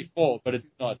 1984, but it's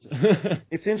not.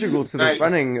 It's integral to the Nice.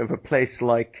 running of a place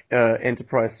like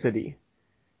Enterprise City.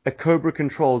 A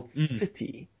Cobra-controlled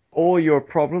city. All your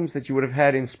problems that you would have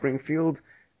had in Springfield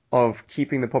of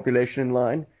keeping the population in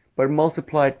line, but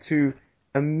multiplied to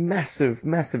a massive,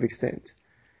 massive extent.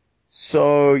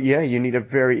 So, yeah, you need a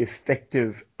very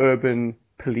effective urban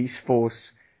police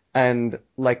force and,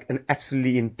 an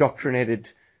absolutely indoctrinated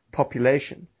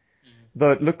population.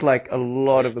 Though it looked like a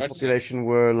lot of the population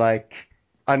were,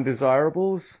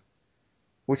 undesirables,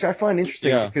 which I find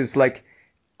interesting because,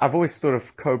 I've always thought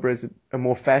of Cobra as a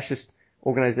more fascist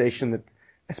organization that,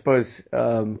 I suppose,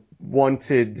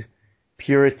 wanted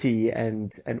purity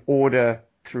and order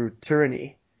through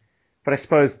tyranny. But I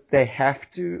suppose they have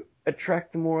to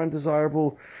attract the more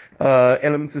undesirable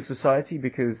elements of society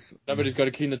because Somebody's got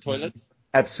to clean the toilets.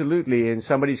 absolutely, and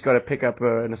somebody's got to pick up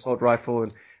an assault rifle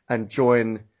and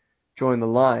join the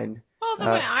line. Well, the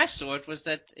way I saw it was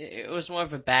that it was more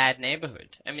of a bad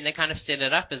neighborhood. I mean, they kind of set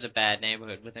it up as a bad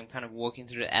neighborhood with them kind of walking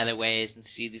through the alleyways and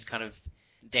see these kind of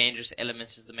dangerous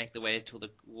elements as they make their way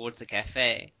towards the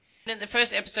cafe. And in the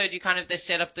first episode, they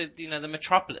set up the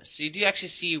metropolis. So you do actually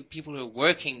see people who are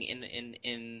working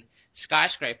in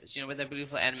skyscrapers, with that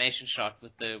beautiful animation shot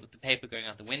with the paper going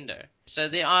out the window. So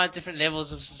there are different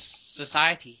levels of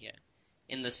society here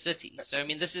in the city. So, I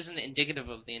mean, this isn't indicative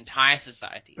of the entire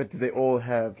society. But do they all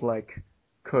have, like,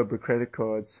 Cobra credit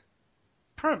cards?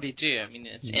 Probably do. I mean,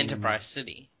 it's Enterprise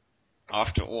City,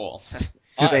 after all.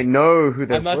 Do they know who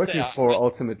they're must working say, for,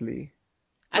 ultimately?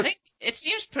 I think it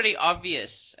seems pretty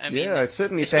obvious. I mean, Yeah,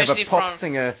 certainly if they have a especially pop from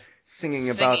singer singing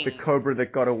about the Cobra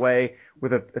that got away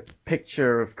with a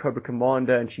picture of Cobra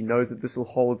Commander, and she knows that this will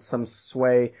hold some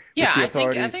sway with the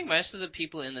authorities. I think most of the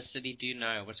people in the city do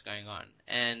know what's going on,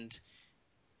 and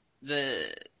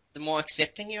the more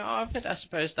accepting you are of it, I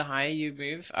suppose, the higher you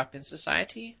move up in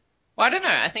society. Well, I don't know.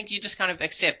 I think you just kind of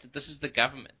accept that this is the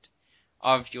government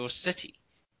of your city.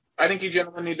 I think you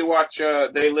gentlemen need to watch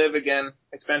They Live again.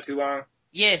 It's been too long.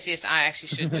 Yes, I actually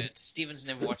should do it. Steven's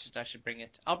never watched it. I should bring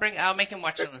it. I'll make him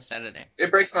watch it on Saturday. It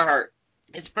breaks my heart.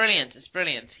 It's brilliant. It's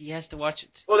brilliant. He has to watch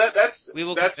it. Well, that's We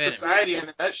will convert him. society in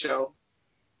a nutshell.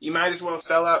 You might as well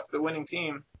sell out to the winning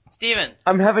team. Steven.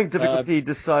 I'm having difficulty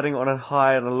deciding on a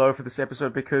high and a low for this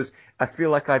episode because I feel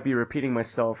like I'd be repeating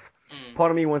myself.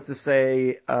 Part of me wants to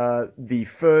say the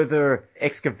further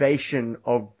excavation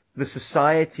of the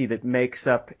society that makes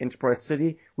up Enterprise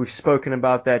City. We've spoken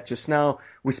about that just now.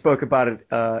 We spoke about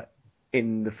it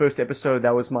in the first episode.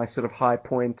 That was my sort of high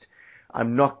point.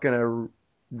 I'm not going to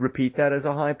repeat that as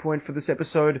a high point for this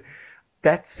episode.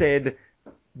 That said,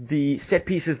 the set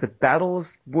pieces, the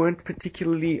battles weren't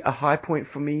particularly a high point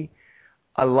for me.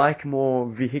 I like more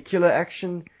vehicular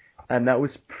action, and that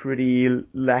was pretty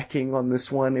lacking on this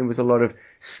one. It was a lot of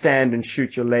stand and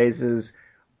shoot your lasers,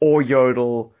 or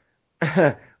yodel,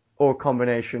 or a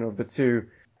combination of the two.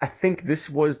 I think this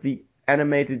was the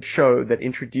animated show that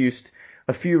introduced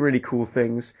a few really cool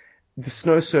things. The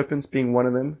Snow Serpents being one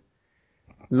of them.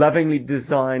 Lovingly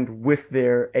designed with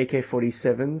their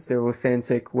AK-47s, their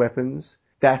authentic weapons.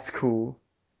 That's cool.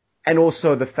 And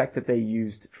also the fact that they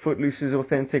used Footloose's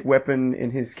authentic weapon in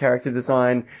his character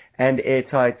design and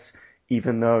Airtight's,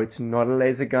 even though it's not a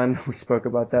laser gun. We spoke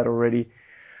about that already.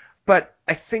 But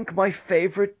I think my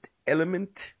favorite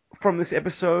element from this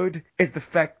episode is the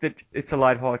fact that it's a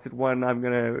lighthearted one. I'm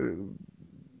going to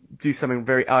do something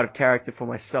very out of character for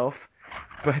myself.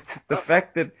 But the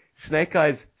fact that Snake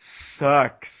Eyes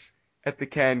sucks at the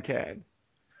can.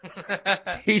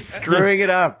 He's screwing it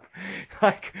up.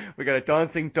 Like, we got a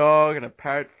dancing dog and a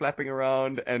parrot flapping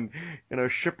around and,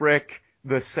 Shipwreck,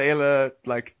 the sailor,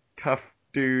 like, tough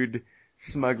dude,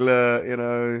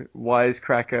 smuggler,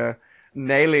 wisecracker,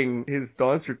 nailing his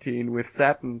dance routine with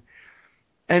Saturn.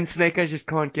 And Snake Eyes just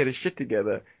can't get his shit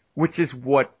together, which is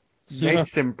what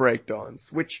makes him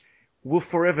breakdance, which will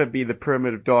forever be the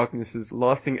Pyramid of Darkness's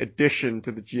lasting addition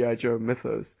to the G.I. Joe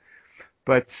mythos.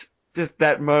 But just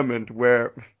that moment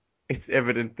where it's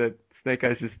evident that Snake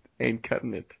Eyes just ain't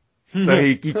cutting it. So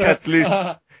he cuts loose,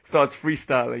 starts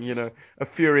freestyling, a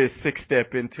furious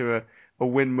six-step into a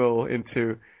windmill,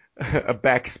 into a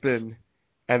backspin,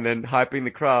 and then hyping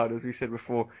the crowd, as we said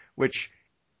before, which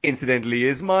incidentally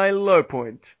is my low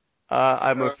point.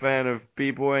 I'm a fan of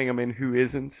b-boying. I mean, who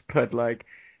isn't? But, like,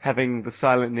 having the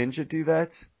Silent Ninja do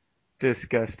that?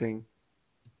 Disgusting.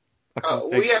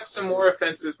 We have some more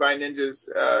offenses by ninjas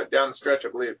down the stretch, I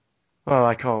believe. Well,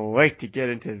 I can't wait to get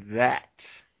into that.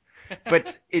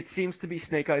 But it seems to be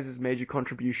Snake Eyes' major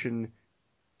contribution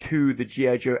to the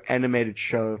G.I. Joe animated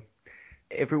show.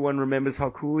 Everyone remembers how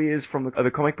cool he is from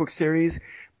the comic book series,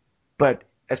 but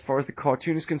as far as the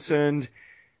cartoon is concerned,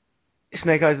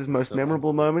 Snake Eyes' most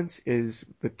memorable moment is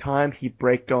the time he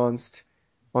breakdanced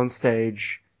on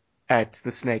stage at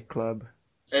the Snake Club.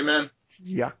 Amen.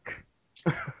 Yuck.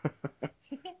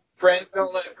 Friends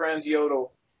don't let friends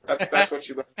yodel. That's what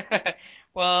you learn.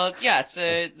 Well, yeah,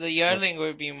 so the yodeling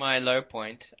would be my low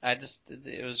point.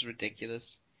 It was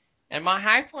ridiculous. And my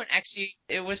high point, actually,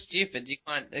 it was stupid. You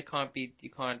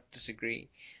can't disagree.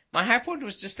 My high point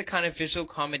was just the kind of visual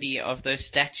comedy of those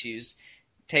statues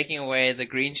taking away the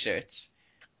green shirts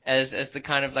as the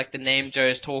kind of like the name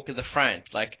Joe's talk at the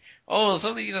front. Like, oh,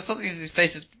 some of these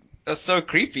places are so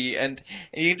creepy, and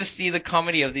you just see the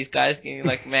comedy of these guys getting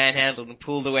like manhandled and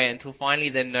pulled away until finally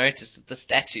they notice that the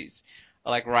statues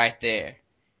are like right there.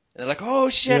 They're like, oh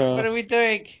shit, Yeah. what are we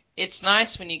doing? It's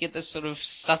nice when you get this sort of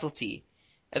subtlety,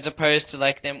 as opposed to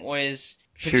like them always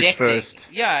Shoot projecting. first.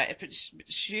 Yeah,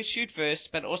 shoot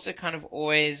first, but also kind of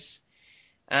always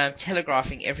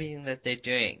telegraphing everything that they're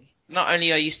doing. Not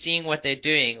only are you seeing what they're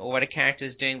doing or what a character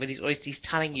is doing, but he's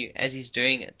telling you as he's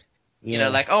doing it. You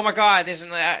know, like, oh my god, there's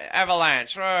an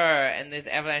avalanche, roar, and there's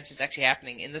avalanche is actually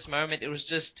happening. In this moment, it was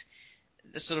just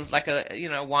sort of like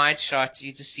a, wide shot.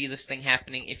 You just see this thing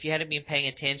happening. If you hadn't been paying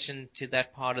attention to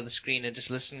that part of the screen and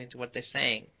just listening to what they're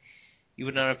saying, you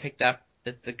would not have picked up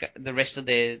that the rest of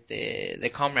their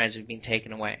comrades have been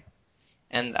taken away.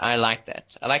 And I like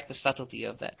that. I like the subtlety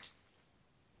of that.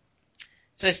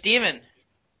 So, Steven,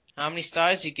 how many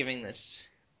stars are you giving this?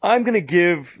 I'm going to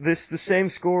give this the same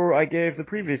score I gave the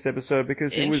previous episode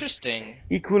because it was Interesting.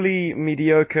 equally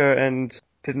mediocre and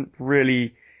didn't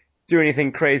really do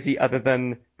anything crazy other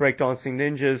than breakdancing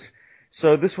ninjas.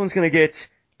 So this one's going to get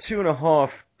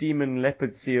 2.5 demon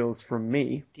leopard seals from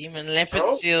me. Demon leopard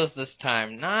Oh. seals this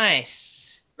time.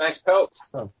 Nice. Nice pelts.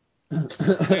 Boom.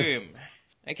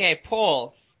 Okay,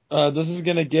 Paul. This is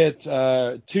gonna get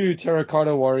 2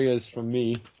 terracotta warriors from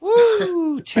me.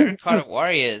 Woo! Terracotta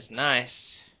Warriors.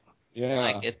 Nice. Yeah.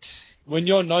 I like it. When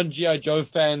your non-G.I. Joe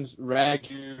fans rag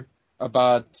you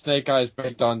about Snake Eyes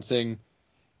breakdancing,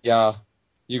 yeah,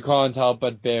 you can't help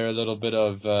but bear a little bit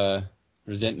of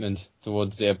resentment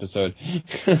towards the episode.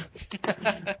 Good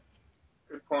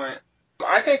point.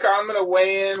 I think I'm going to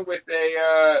weigh in with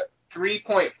a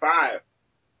 3.5.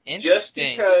 Just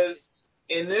Interesting. because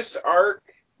in this arc,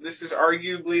 this is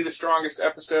arguably the strongest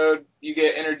episode. You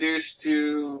get introduced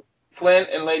to Flint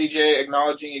and Lady J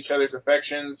acknowledging each other's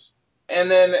affections. And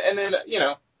then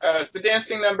the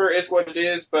dancing number is what it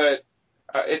is, but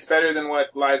it's better than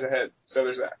what lies ahead. So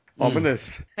there's that.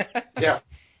 Ominous. Yeah.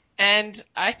 And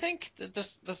I think that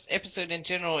this episode in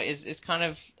general is kind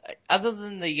of, other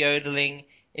than the yodeling,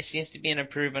 it seems to be an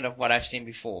improvement of what I've seen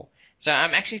before. So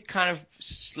I'm actually kind of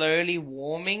slowly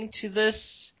warming to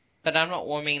this, but I'm not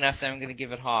warming enough that I'm going to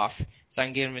give it half. So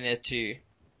I'm giving it a 2.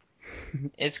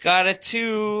 It's got a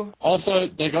 2. Also,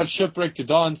 they got Shipwreck to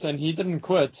dance, and he didn't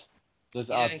quit this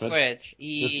He outfit. didn't quit.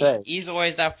 Just say. He's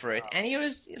always up for it. And he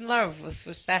was in love with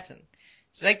Saturn.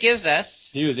 So that gives us...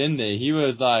 He was in there. He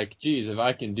was like, geez, if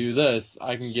I can do this,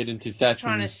 I can get into Saturn. He's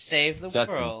trying to save the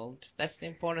Saturn. world. That's the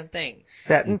important thing.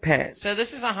 Satin pants. So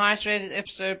this is our highest rated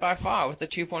episode by far, with a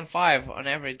 2.5 on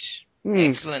average. Hmm.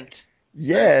 Excellent.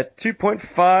 Yeah,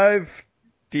 2.5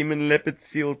 demon leopard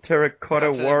seal terracotta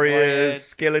Terracotta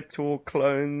warriors, warriors. Skeletor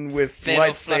clone with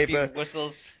Fatal fluffy lightsaber.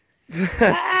 whistles.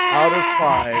 Out of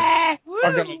 5.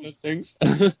 I've got all those things.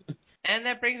 And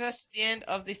that brings us to the end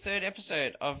of the 3rd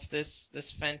episode of this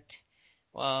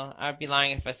well, I'd be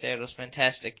lying if I said it was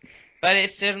fantastic. But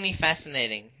it's certainly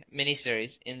fascinating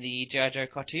miniseries in the G.I. Joe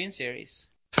cartoon series.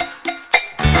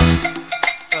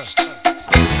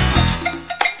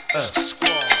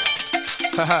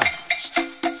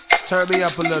 Turn me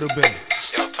up a little bit.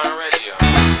 Yo, turn radio.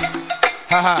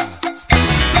 Haha.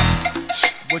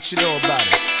 What you know about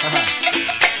it?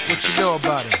 What you know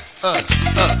about it?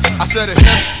 I said a hip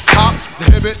hop, the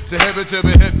hip it to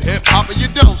the hip hop, and you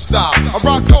don't stop. I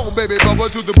rock on, baby, bubba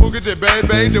to the boogie to bang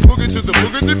bang, the boogie to the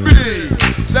beat.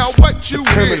 Now what you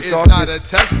hear Herman is not a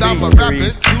test, I'm a rapping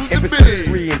series, to the episode beat.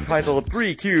 3 entitled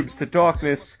 3 Cubes to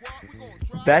Darkness.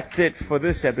 That's it for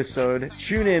this episode.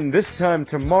 Tune in this time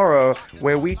tomorrow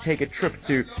where we take a trip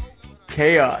to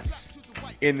Chaos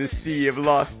in the Sea of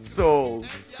Lost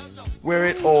Souls, where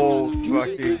it all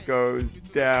fucking goes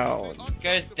down.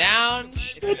 Goes down.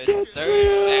 It goes so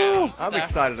down. I'm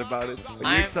excited about it. Are you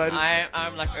I'm excited?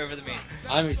 I'm like over the moon.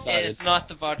 I'm excited. It's not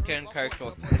the vodka and coke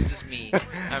talk. This is me.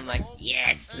 I'm like,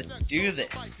 yes, let's do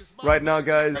this. Right now,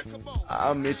 guys,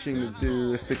 I'm itching to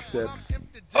do a 6-step.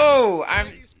 Oh,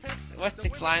 what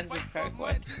 6 lines of coke?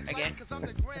 What again?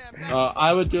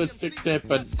 I would do a 6-step,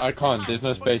 but I can't. There's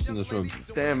no space in this room.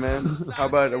 Damn, man. How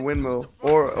about a windmill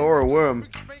or a worm?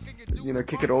 You know,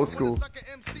 kick it old school.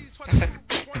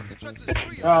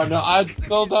 Oh, no, I'd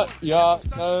still not. Yeah,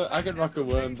 no, I could rock a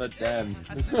worm, but damn.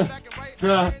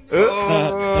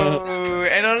 Oh,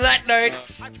 and on that note,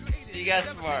 see you guys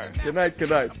tomorrow. Good night, good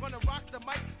night.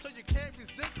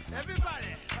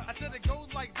 I said it goes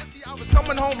like this. See, I was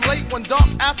coming home late one dark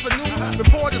afternoon.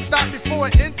 Reporter stopped me for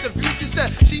an interview. She said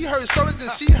she heard stories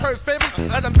and she heard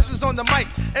favorites. Other misses on the mic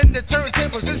and the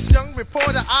turntables. This young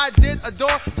reporter I did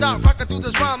adore. Start rocking through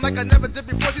this rhyme like I never did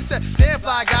before. She said, damn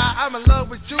fly guy, I'm in love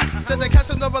with you. Said the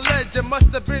Casanova legend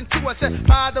must have been true. I said,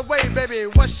 by the way, baby,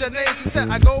 what's your name? She said,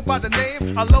 I go by the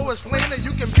name of Lois Lane, and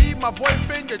you can be my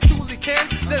boyfriend, you truly can.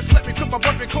 Just let me put my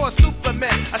boyfriend called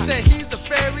Superman. I said, he's a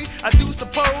fairy, I do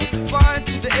suppose, flying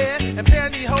through the air and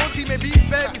pantyhose. Sometimes he may be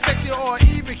very sexy or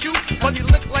even cute, but he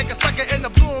look like a sucker in a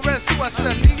blue and red suit. I said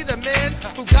I need a man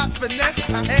who got finesse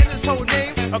and his whole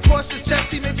name across his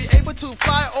chest. He may be able to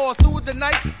fly all through the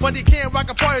night, but he can't rock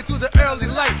a party through the early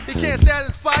light. He can't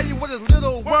satisfy you with his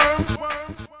little worm.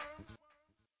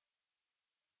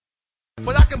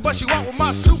 But I can bust you out with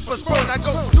my super sprung. I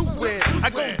go do it, I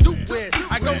go do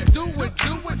it, I go do it,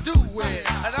 do it, do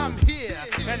it. And I'm here,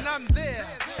 and I'm there,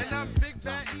 and I'm Big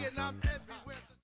Bad E, and I'm everywhere.